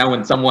irony is now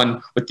when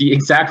someone with the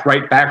exact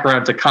right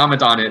background to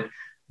comment on it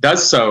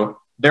does so,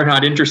 they're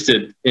not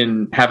interested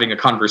in having a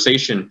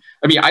conversation.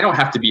 I mean, I don't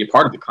have to be a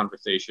part of the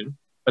conversation,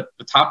 but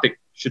the topic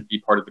should be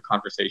part of the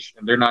conversation,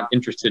 and they're not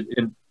interested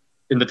in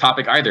the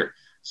topic either.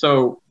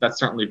 So that's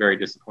certainly very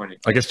disappointing.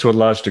 I guess to a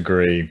large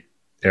degree,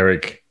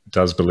 Eric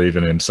does believe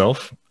in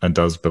himself and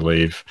does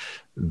believe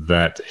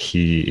that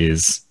he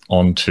is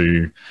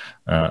onto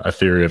a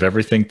theory of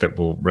everything that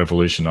will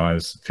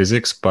revolutionize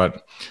physics.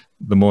 But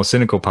the more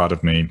cynical part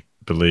of me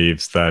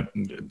believes that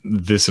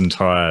this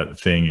entire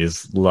thing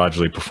is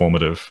largely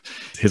performative.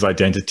 His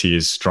identity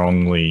is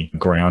strongly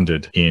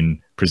grounded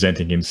in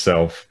presenting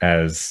himself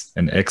as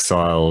an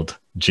exiled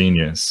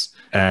genius.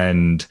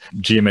 And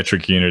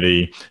geometric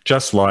unity,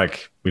 just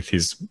like with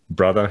his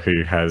brother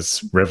who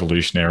has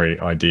revolutionary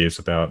ideas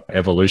about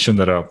evolution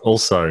that are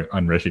also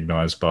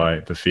unrecognized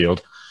by the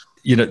field,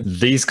 you know,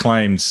 these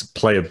claims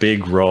play a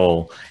big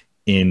role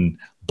in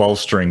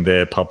bolstering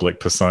their public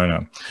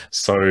persona.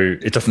 So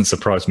it doesn't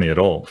surprise me at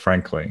all,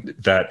 frankly,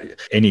 that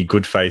any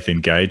good faith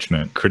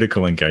engagement,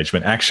 critical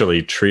engagement,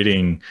 actually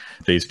treating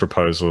these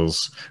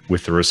proposals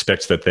with the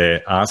respect that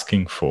they're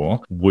asking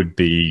for would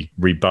be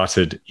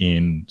rebutted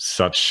in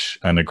such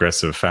an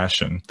aggressive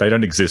fashion. They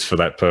don't exist for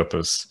that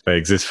purpose. They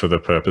exist for the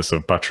purpose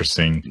of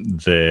buttressing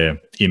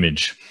their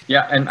image.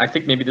 Yeah, and I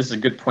think maybe this is a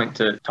good point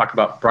to talk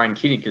about Brian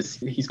Keating, because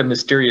he's a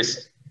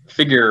mysterious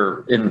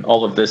figure in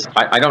all of this.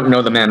 I don't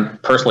know the man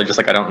personally, just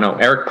like I don't know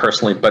Eric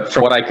personally, but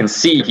from what I can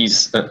see,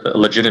 he's a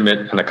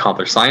legitimate and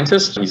accomplished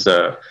scientist. He's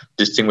a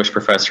distinguished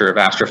professor of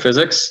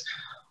astrophysics.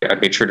 I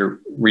made sure to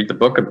read the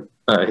book,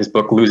 his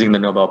book, Losing the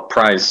Nobel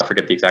Prize. I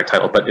forget the exact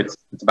title, but it's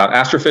about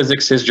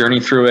astrophysics, his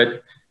journey through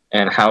it,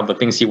 and how the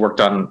things he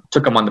worked on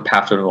took him on the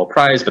path to the Nobel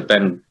Prize, but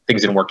then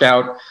things didn't work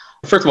out.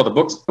 First of all, the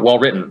book's well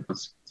written.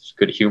 It's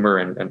good humor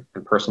and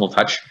personal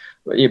touch,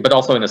 but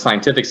also in a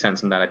scientific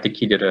sense, in that I think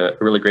he did a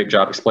really great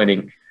job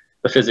explaining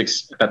the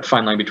physics, that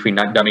fine line between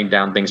not dumbing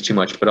down things too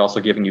much, but also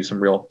giving you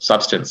some real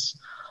substance,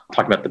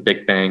 talking about the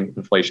Big Bang,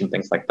 inflation,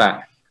 things like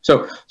that.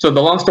 So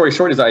the long story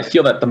short is that I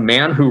feel that the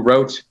man who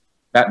wrote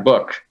that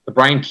book, the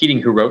Brian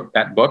Keating who wrote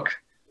that book,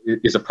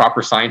 is a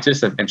proper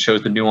scientist and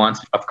shows the nuance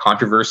of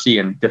controversy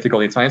and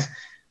difficulty in science.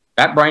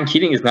 That Brian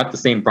Keating is not the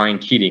same Brian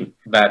Keating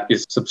that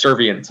is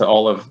subservient to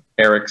all of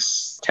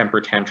Eric's temper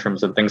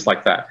tantrums and things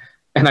like that.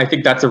 And I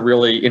think that's a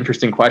really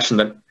interesting question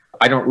that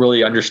I don't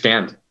really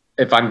understand.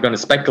 If I'm going to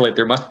speculate,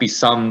 there must be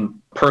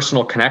some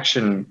personal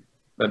connection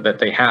that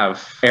they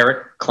have.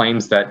 Eric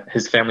claims that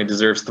his family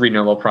deserves 3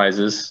 Nobel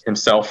Prizes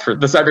himself for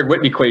the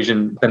Seibert-Whitney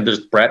equation. Then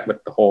there's Brett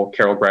with the whole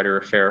Carol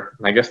Greider affair.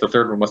 And I guess the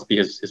third one must be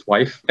his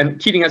wife. And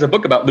Keating has a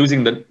book about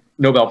losing the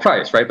Nobel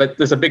Prize, right? But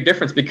there's a big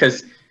difference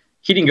because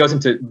Keating goes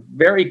into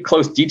very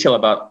close detail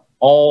about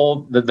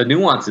all the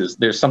nuances.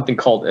 There's something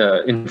called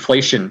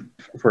inflation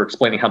for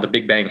explaining how the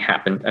Big Bang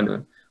happened.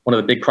 And one of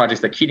the big projects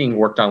that Keating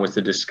worked on was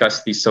to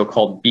discuss these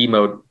so-called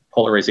B-mode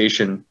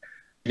polarization,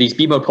 these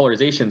B-mode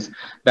polarizations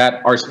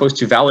that are supposed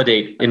to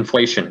validate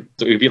inflation.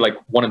 So it would be like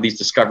one of these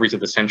discoveries of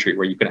the century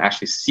where you can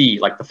actually see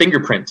like the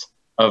fingerprint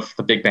of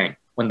the Big Bang.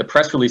 When the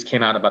press release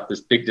came out about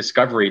this big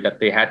discovery that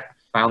they had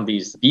found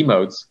these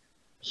B-modes,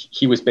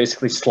 he was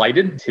basically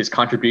slighted. His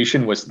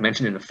contribution was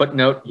mentioned in a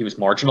footnote. He was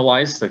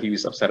marginalized, so he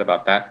was upset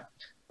about that.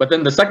 But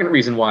then the second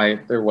reason why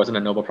there wasn't a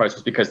Nobel Prize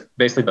was because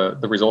basically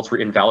the results were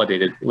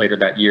invalidated later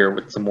that year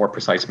with some more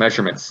precise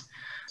measurements.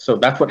 So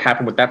that's what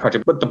happened with that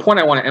project. But the point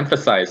I want to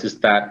emphasize is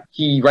that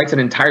he writes an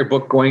entire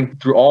book going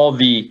through all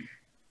the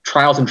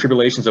trials and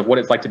tribulations of what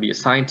it's like to be a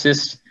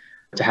scientist,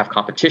 to have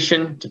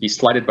competition, to be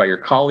slighted by your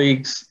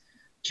colleagues,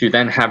 to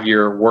then have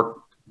your work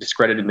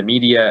discredited in the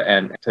media,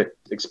 and to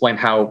explain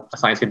how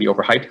science can be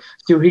overhyped.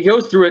 So he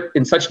goes through it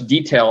in such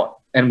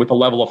detail and with a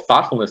level of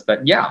thoughtfulness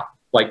that, yeah,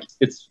 like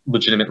it's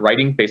legitimate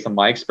writing based on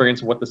my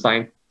experience of what the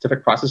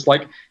scientific process is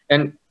like.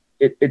 And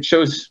it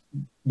shows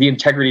the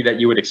integrity that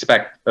you would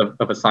expect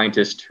of a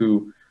scientist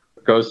who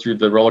goes through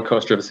the roller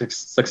coaster of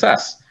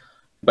success.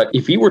 But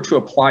if he were to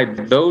apply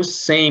those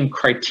same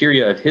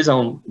criteria of his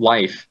own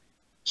life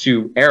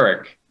to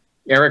Eric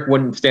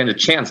wouldn't stand a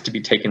chance to be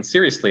taken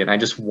seriously. And I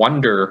just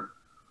wonder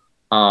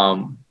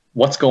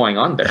what's going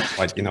on there.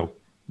 Like, you know,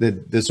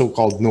 the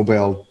so-called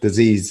Nobel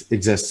disease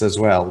exists as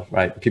well,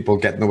 right? People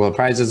get Nobel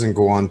Prizes and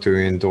go on to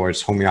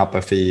endorse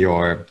homeopathy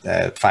or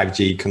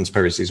 5G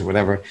conspiracies or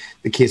whatever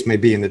the case may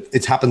be. And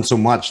it's happened so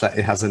much that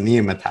it has a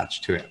name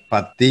attached to it.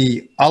 But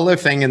the other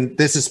thing, and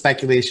this is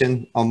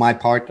speculation on my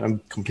part, I'm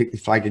completely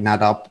flagging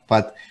that up,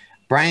 but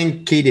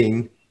Brian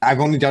Keating, I've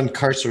only done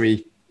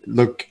cursory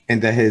look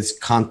into his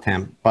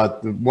content,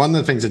 but one of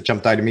the things that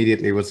jumped out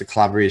immediately was the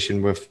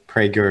collaboration with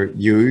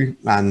PragerU,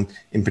 and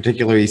in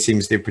particular he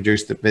seems to have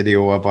produced a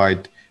video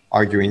about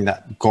arguing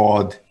that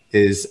God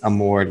is a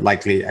more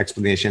likely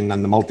explanation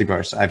than the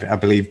multiverse. I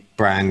believe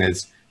Brian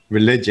is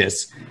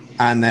religious,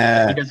 and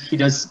he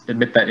does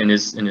admit that in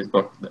his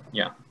book.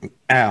 Yeah.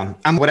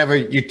 And whatever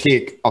you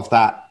take of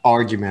that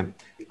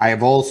argument, I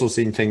have also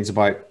seen things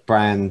about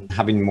Brian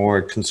having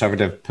more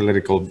conservative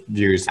political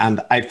views, and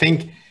I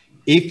think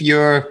if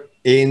you're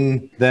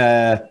in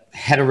the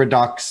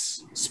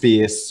heterodox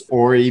space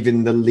or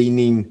even the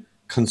leaning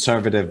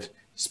conservative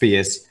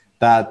space,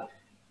 that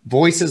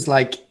voices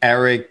like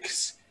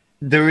Eric's,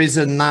 there is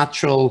a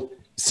natural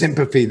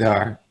sympathy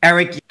there.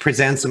 Eric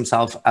presents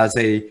himself as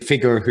a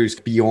figure who's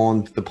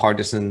beyond the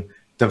partisan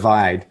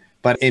divide.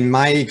 But in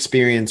my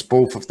experience,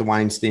 both of the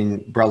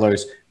Weinstein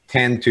brothers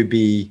tend to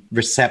be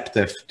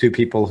receptive to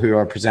people who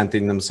are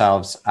presenting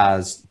themselves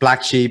as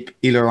black sheep,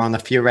 either on a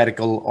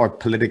theoretical or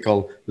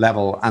political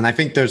level. And I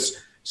think there's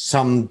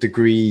some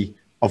degree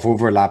of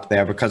overlap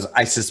there, because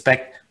I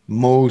suspect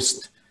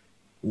most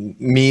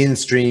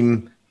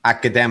mainstream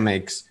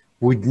academics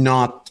would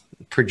not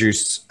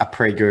produce a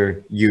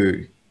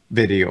PragerU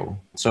video.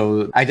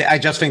 So I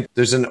just think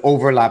there's an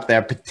overlap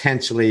there,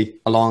 potentially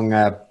along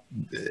a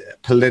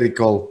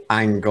political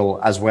angle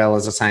as well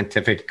as a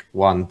scientific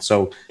one.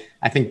 So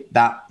I think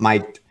that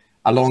might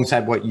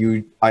alongside what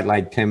you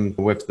outlined, Tim,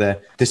 with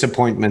the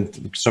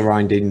disappointment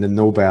surrounding the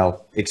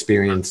Nobel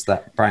experience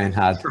that Brian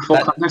had. For full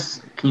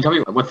context, can you tell me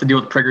what's the deal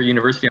with Prager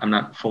University? I'm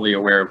not fully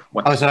aware of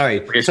what. Oh,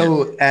 sorry.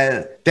 So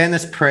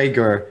Dennis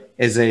Prager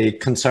is a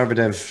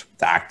conservative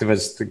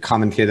activist,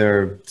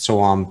 commentator, so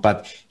on,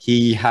 but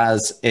he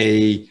has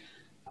a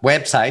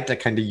website, a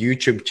kind of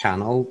YouTube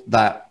channel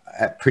that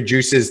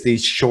produces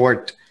these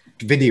short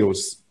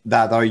videos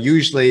that are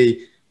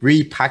usually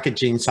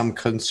repackaging some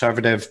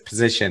conservative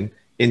position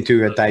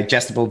into a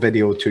digestible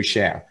video to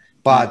share.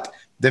 But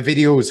the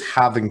videos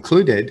have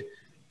included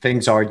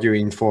things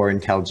arguing for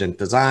intelligent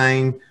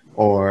design,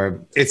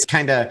 or it's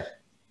kind of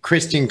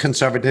Christian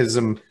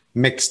conservatism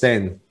mixed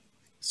in.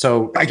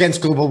 So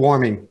against global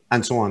warming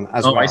and so on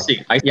as well. I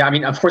see. I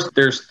mean, of course,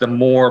 there's the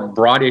more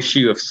broad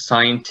issue of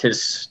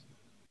scientists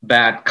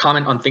that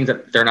comment on things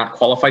that they're not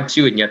qualified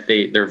to, and yet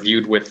they're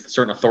viewed with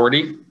certain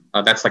authority.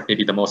 That's like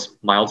maybe the most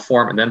mild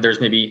form. And then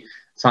there's maybe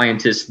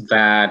scientists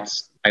that,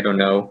 I don't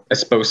know,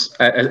 espouse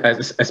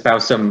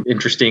some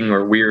interesting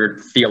or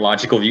weird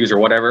theological views or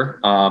whatever.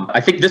 I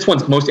think this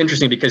one's most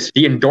interesting because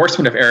the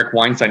endorsement of Eric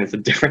Weinstein is a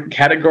different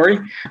category.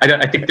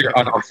 I think they're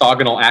on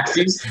orthogonal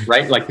axes,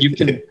 right? Like you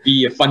can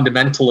be a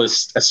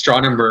fundamentalist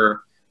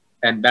astronomer,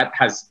 and that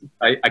has,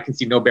 I can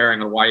see no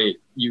bearing on why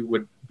you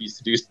would be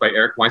seduced by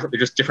Eric Weinstein. They're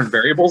just different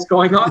variables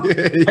going on.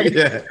 Right?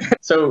 Yeah.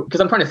 So, because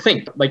I'm trying to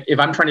think, like if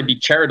I'm trying to be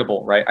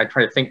charitable, right? I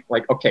try to think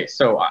like, okay,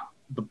 so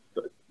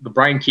the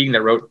Brian Keating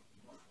that wrote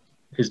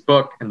his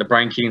book and the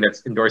Brian Keating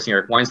that's endorsing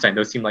Eric Weinstein,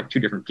 those seem like two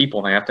different people,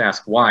 and I have to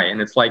ask why.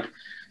 And it's like,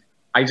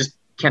 I just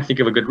can't think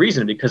of a good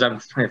reason, because I'm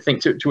trying to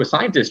think to a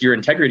scientist, your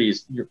integrity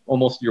is your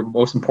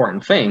most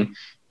important thing.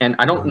 And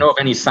I don't know of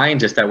any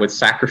scientist that would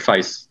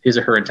sacrifice his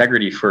or her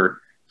integrity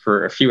for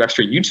a few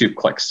extra YouTube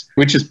clicks,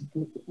 which is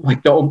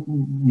like the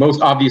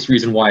most obvious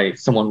reason why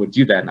someone would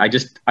do that. And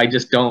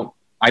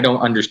I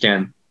don't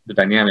understand the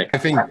dynamic. I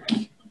think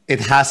it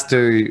has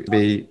to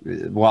be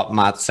what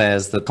Matt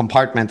says, that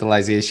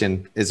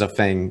compartmentalization is a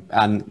thing.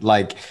 And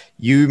like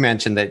you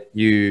mentioned that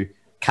you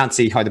can't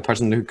see how the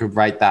person who could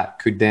write that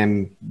could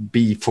then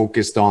be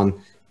focused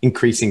on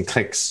increasing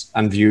clicks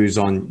and views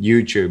on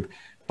YouTube.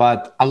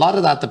 But a lot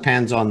of that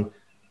depends on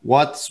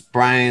what's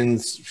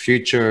Brian's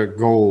future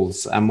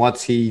goals and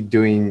what's he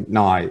doing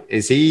now.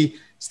 Is he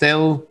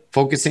still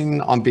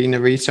focusing on being a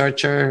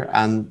researcher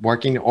and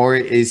working, or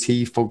is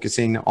he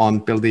focusing on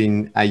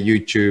building a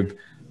YouTube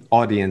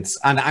audience?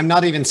 And I'm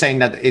not even saying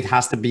that it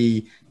has to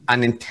be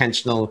an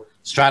intentional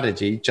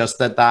strategy, just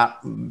that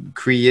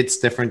creates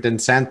different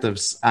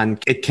incentives,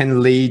 and it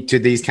can lead to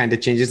these kind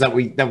of changes that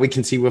we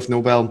can see with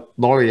Nobel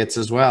laureates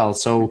as well.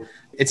 So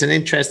it's an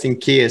interesting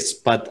case,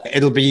 but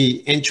it'll be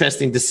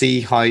interesting to see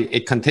how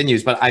it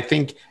continues. But I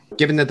think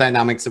given the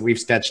dynamics that we've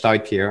sketched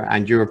out here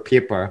and your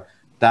paper,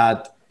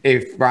 that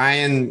if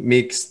Brian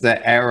makes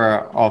the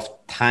error of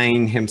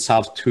tying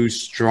himself too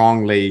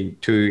strongly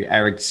to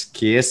Eric's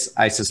case,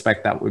 I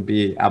suspect that would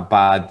be a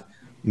bad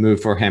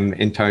move for him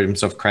in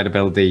terms of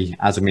credibility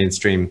as a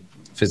mainstream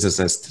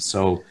physicist.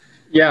 So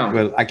yeah,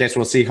 well, I guess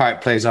we'll see how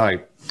it plays out.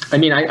 I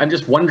mean, I'm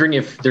just wondering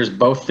if there's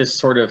both this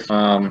sort of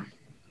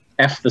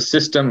F the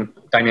system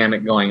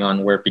dynamic going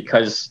on, where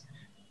because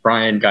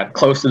Brian got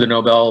close to the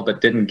Nobel but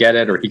didn't get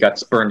it, or he got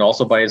spurned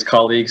also by his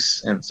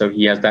colleagues, and so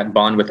he has that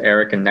bond with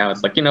Eric, and now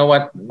it's like, you know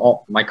what,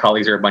 all my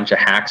colleagues are a bunch of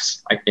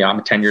hacks.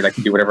 I'm tenured, I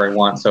can do whatever I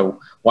want, so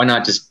why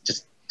not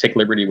just take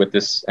liberty with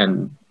this,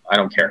 and I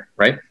don't care,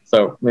 right?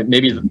 So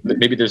maybe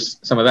there's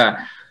some of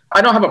that.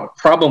 I don't have a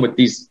problem with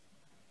these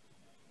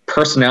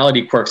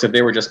personality quirks if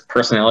they were just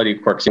personality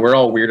quirks. We're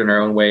all weird in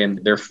our own way, and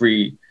they're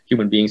free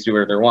human beings do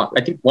whatever they want.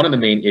 I think one of the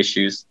main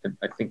issues, and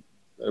I think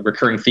a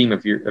recurring theme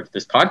of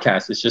this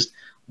podcast, is just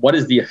what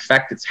is the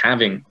effect it's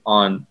having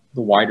on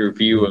the wider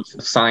view of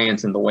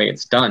science and the way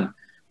it's done.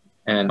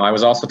 And I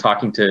was also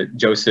talking to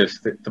Joseph,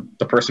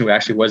 the person who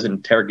actually was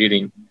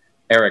interrogating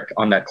Eric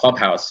on that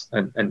Clubhouse,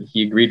 and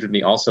he agreed with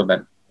me also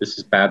that this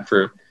is bad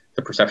for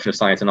the perception of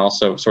science, and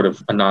also sort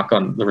of a knock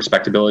on the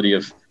respectability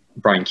of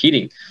Brian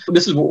Keating.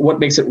 This is what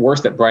makes it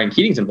worse that Brian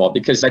Keating's involved,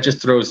 because that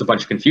just throws a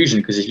bunch of confusion.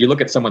 Because if you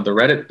look at some of the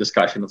Reddit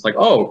discussion, it's like,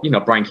 oh,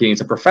 Brian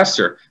Keating's a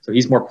professor, so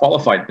he's more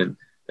qualified than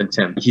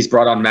Tim. He's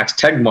brought on Max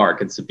Tegmark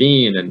and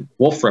Sabine and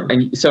Wolfram.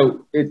 And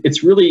so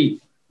it's really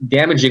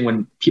damaging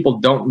when people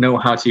don't know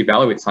how to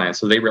evaluate science,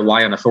 so they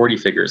rely on authority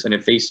figures. And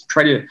if they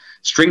try to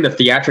string the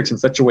theatrics in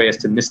such a way as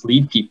to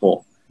mislead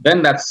people,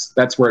 then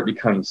that's where it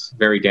becomes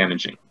very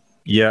damaging.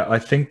 Yeah, I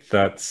think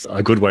that's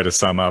a good way to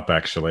sum up,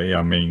 actually.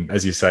 I mean,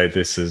 as you say,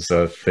 this is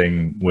a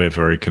thing we're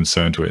very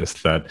concerned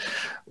with, that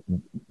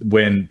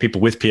when people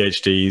with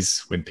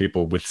PhDs, when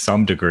people with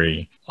some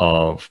degree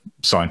of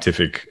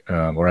scientific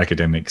or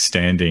academic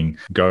standing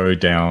go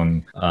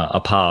down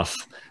a path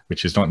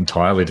which is not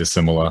entirely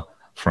dissimilar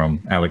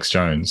from Alex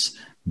Jones,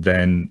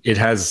 then it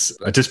has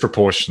a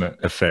disproportionate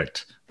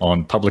effect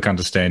on public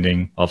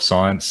understanding of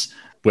science,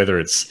 whether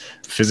it's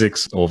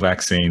physics or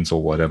vaccines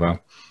or whatever.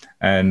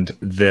 And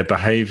their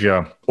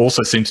behavior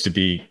also seems to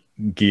be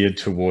geared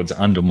towards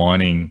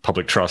undermining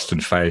public trust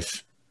and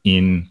faith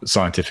in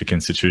scientific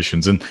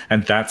institutions. And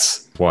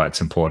that's why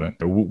it's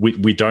important.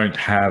 We don't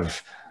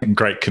have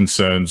great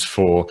concerns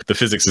for the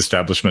physics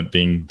establishment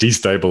being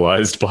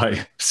destabilized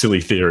by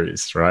silly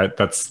theories, right?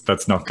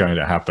 That's not going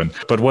to happen.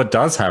 But what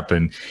does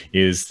happen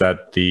is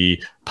that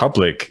the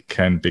public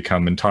can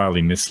become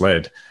entirely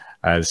misled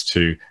as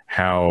to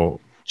how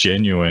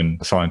genuine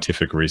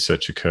scientific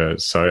research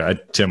occurs. So,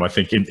 Tim, I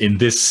think in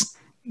this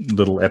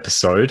little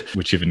episode,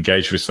 which you've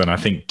engaged with, and I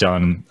think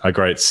done a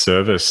great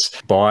service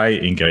by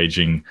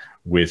engaging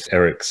with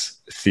Eric's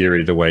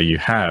theory the way you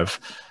have,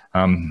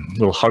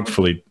 will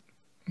hopefully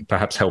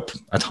perhaps help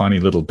a tiny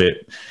little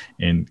bit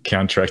in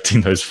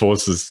counteracting those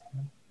forces.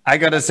 I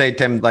gotta say,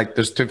 Tim, like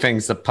there's two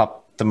things that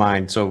pop to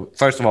mind. So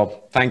first of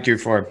all, thank you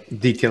for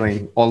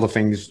detailing all the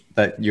things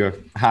that you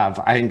have.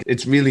 I think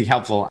it's really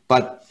helpful.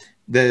 But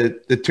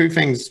the two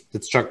things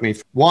that struck me,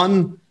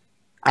 one,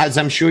 as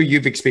I'm sure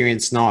you've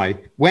experienced now,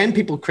 when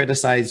people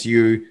criticize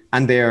you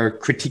and they're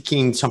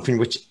critiquing something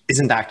which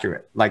isn't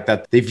accurate, like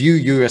that they view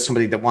you as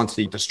somebody that wants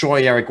to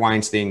destroy Eric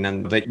Weinstein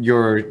and that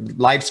your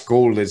life's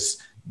goal is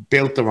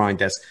built around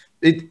this,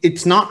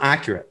 it's not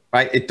accurate,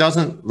 right? It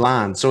doesn't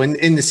land. So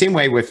in the same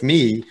way with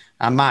me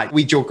and Matt,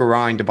 we joke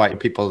around about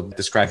people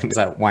describing us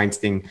as a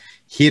Weinstein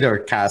hater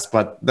cast,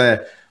 but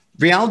the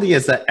reality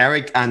is that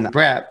Eric and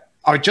Brett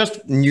are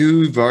just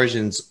new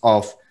versions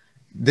of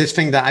this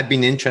thing that I've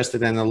been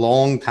interested in a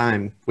long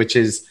time, which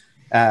is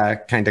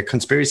kind of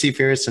conspiracy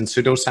theorists and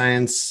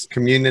pseudoscience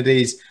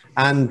communities.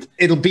 And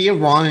it'll be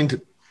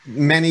around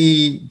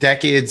many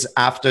decades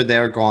after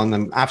they're gone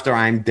and after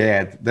I'm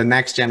dead. The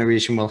next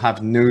generation will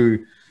have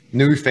new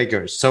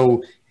figures.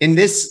 So in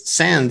this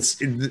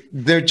sense,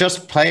 they're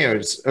just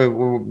players.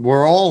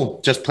 We're all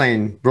just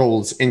playing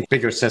roles in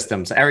bigger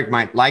systems. Eric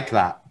might like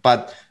that,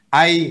 but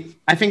I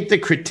think the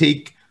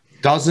critique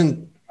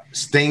doesn't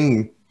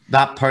sting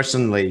that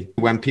personally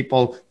when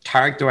people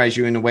characterize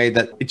you in a way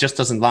that it just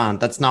doesn't land.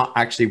 That's not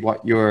actually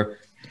what you're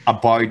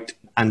about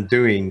and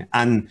doing.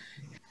 And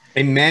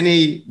in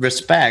many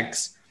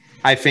respects,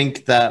 I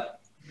think that,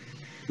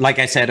 like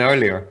I said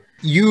earlier,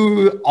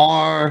 you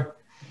are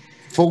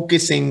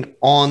focusing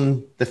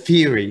on the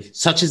theory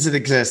such as it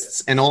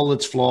exists and all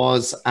its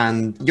flaws.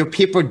 And your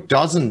paper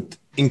doesn't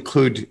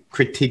include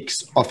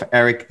critiques of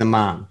Eric the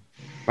man,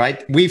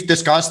 right? We've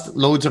discussed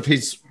loads of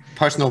his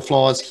personal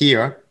flaws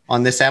here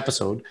on this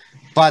episode,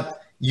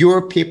 but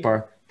your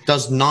paper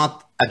does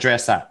not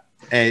address that.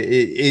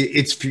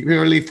 It's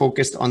purely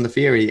focused on the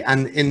theory.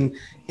 And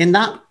in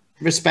that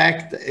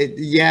respect,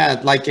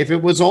 like if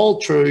it was all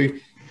true,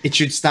 it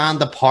should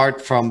stand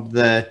apart from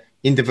the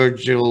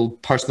individual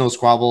personal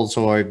squabbles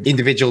or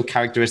individual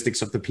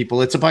characteristics of the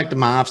people. It's about the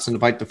maths and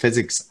about the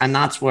physics, and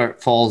that's where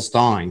it falls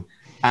down.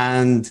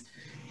 And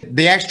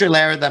the extra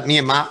layer that me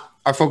and Matt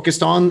are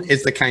focused on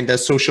is the kind of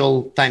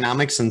social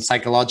dynamics and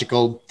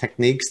psychological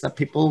techniques that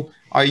people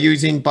are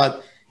using.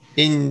 But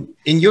in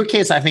your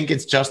case, I think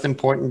it's just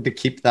important to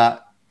keep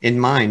that in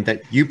mind,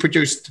 that you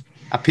produced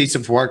a piece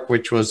of work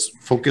which was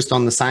focused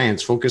on the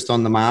science, focused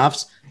on the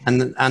maths,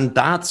 and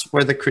that's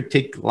where the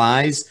critique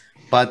lies,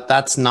 but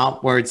that's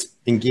not where it's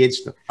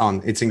engaged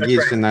on. It's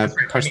engaged in a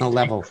personal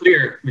level.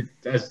 Clear,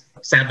 as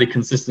sadly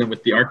consistent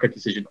with the Archive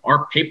decision,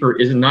 our paper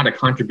is not a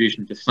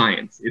contribution to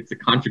science. It's a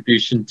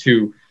contribution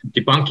to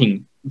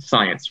debunking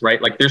science,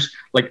 right?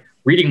 Like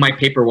reading my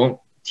paper won't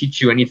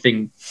teach you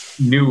anything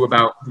new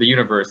about the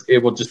universe. It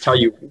will just tell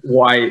you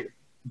why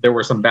there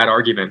were some bad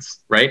arguments,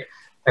 right?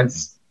 And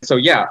so,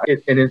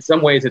 and in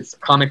some ways it's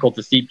comical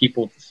to see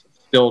people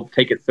still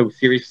take it so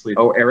seriously.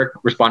 Oh, Eric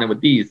responded with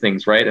these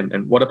things, right?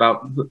 And what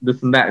about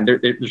this and that? And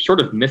they're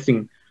sort of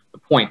missing the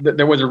point.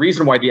 There was a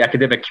reason why the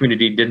academic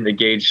community didn't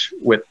engage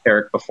with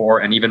Eric before,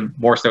 and even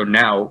more so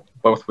now,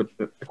 both with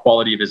the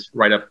quality of his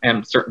write-up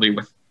and certainly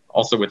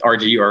also with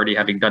RG already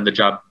having done the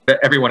job,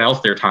 everyone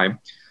else their time.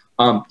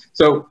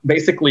 So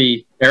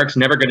basically, Eric's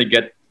never going to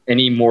get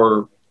any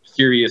more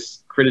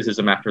serious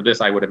criticism after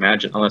this, I would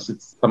imagine, unless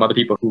it's some other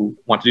people who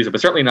want to do so, but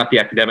certainly not the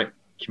academic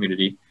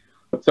community.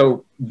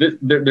 So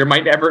there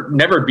might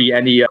never be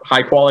any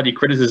high quality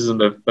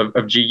criticism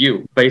of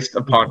GU based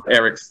upon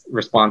Eric's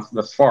response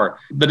thus far.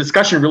 The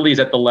discussion really is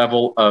at the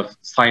level of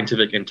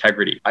scientific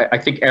integrity. I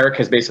think Eric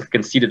has basically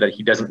conceded that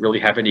he doesn't really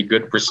have any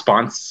good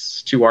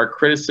response to our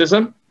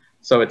criticism.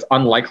 So it's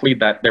unlikely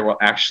that there will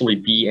actually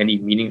be any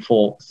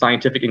meaningful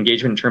scientific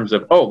engagement in terms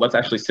of, oh, let's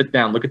actually sit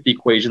down, look at the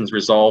equations,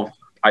 resolve.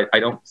 I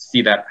don't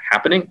see that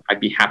happening. I'd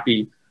be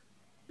happy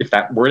if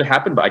that were to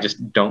happen, but I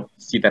just don't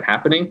see that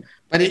happening.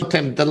 But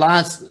Tim, the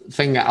last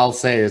thing I'll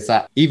say is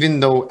that even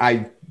though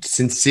I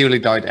sincerely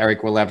doubt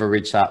Eric will ever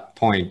reach that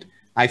point,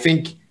 I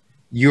think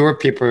your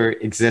paper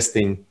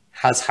existing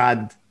has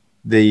had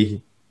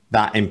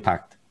that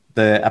impact.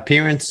 The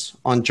appearance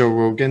on Joe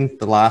Rogan,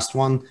 the last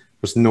one,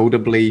 was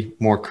notably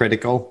more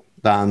critical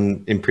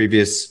than in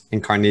previous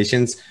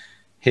incarnations.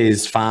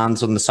 His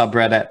fans on the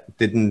subreddit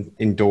didn't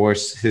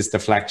endorse his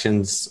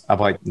deflections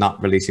about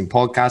not releasing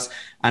podcasts.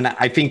 And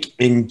I think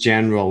in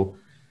general,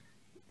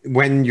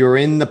 when you're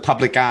in the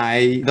public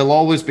eye, there'll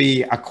always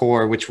be a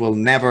core which will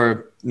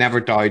never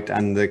doubt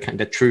and the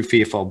kind of true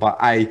faithful. But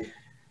I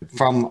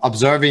From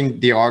observing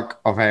the arc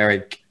of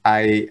Eric,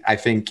 I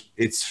think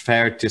it's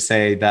fair to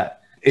say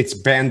that it's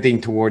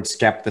bending towards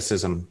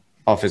skepticism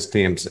of his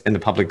claims in the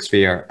public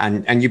sphere.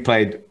 And you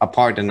played a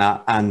part in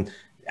that. And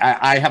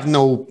I have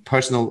no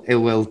personal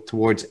ill will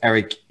towards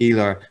Eric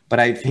either, but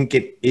I think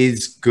it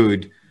is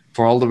good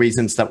for all the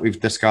reasons that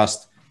we've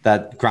discussed,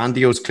 that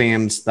grandiose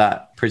claims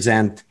that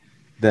present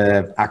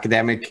the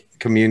academic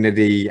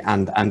community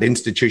and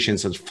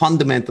institutions as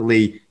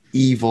fundamentally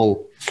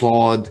evil,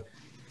 flawed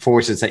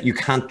forces that you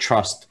can't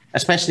trust,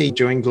 especially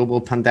during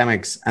global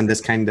pandemics and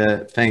this kind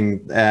of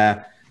thing.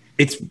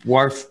 It's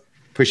worth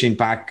pushing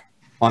back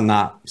on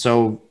that.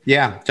 So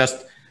yeah,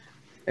 just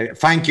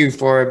thank you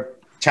for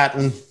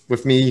chatting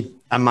with me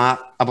and Matt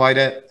about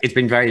it. It's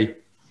been very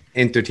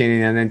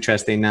entertaining and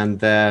interesting,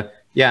 and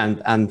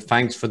and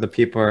thanks for the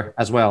paper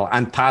as well.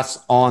 And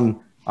pass on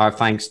our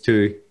thanks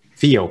to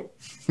Theo.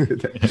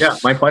 Yeah,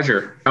 my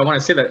pleasure. I want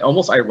to say that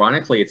almost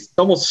ironically, it's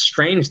almost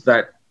strange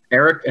that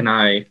Eric and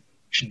I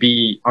should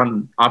be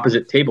on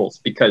opposite tables,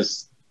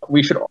 because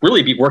we should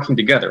really be working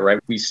together, right?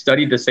 We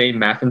studied the same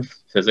math and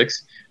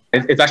physics.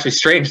 It's actually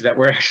strange that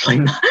we're actually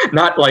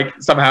not like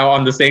somehow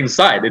on the same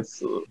side.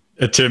 It's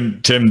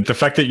Tim, the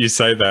fact that you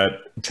say that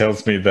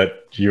tells me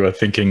that you are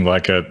thinking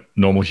like a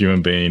normal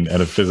human being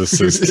and a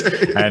physicist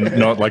and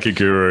not like a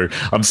guru.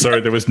 I'm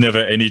sorry, there was never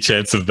any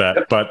chance of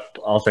that, but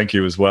I'll thank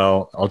you as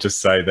well. I'll just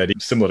say that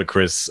similar to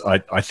Chris,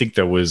 I think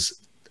there was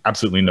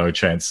absolutely no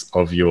chance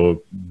of your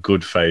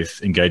good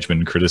faith engagement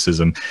and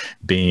criticism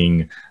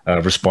being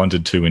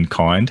responded to in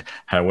kind.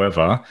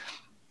 However,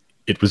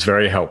 it was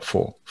very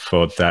helpful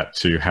for that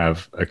to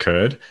have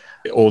occurred,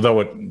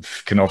 although it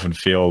can often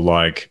feel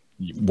like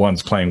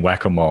one's playing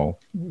whack-a-mole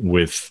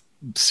with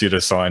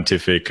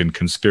pseudoscientific and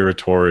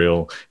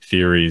conspiratorial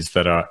theories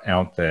that are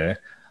out there.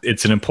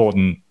 It's an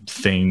important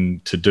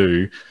thing to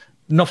do,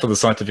 not for the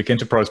scientific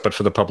enterprise, but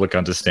for the public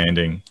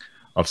understanding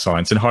of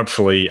science. And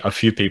hopefully a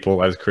few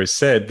people, as Chris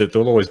said, that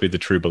there'll always be the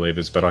true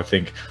believers, but I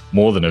think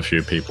more than a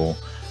few people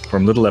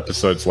from little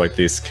episodes like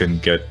this can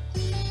get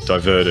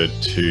diverted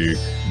to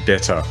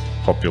better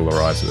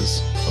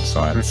popularizers of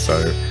science.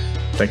 So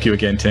thank you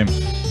again, Tim.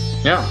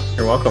 Yeah,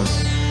 you're welcome.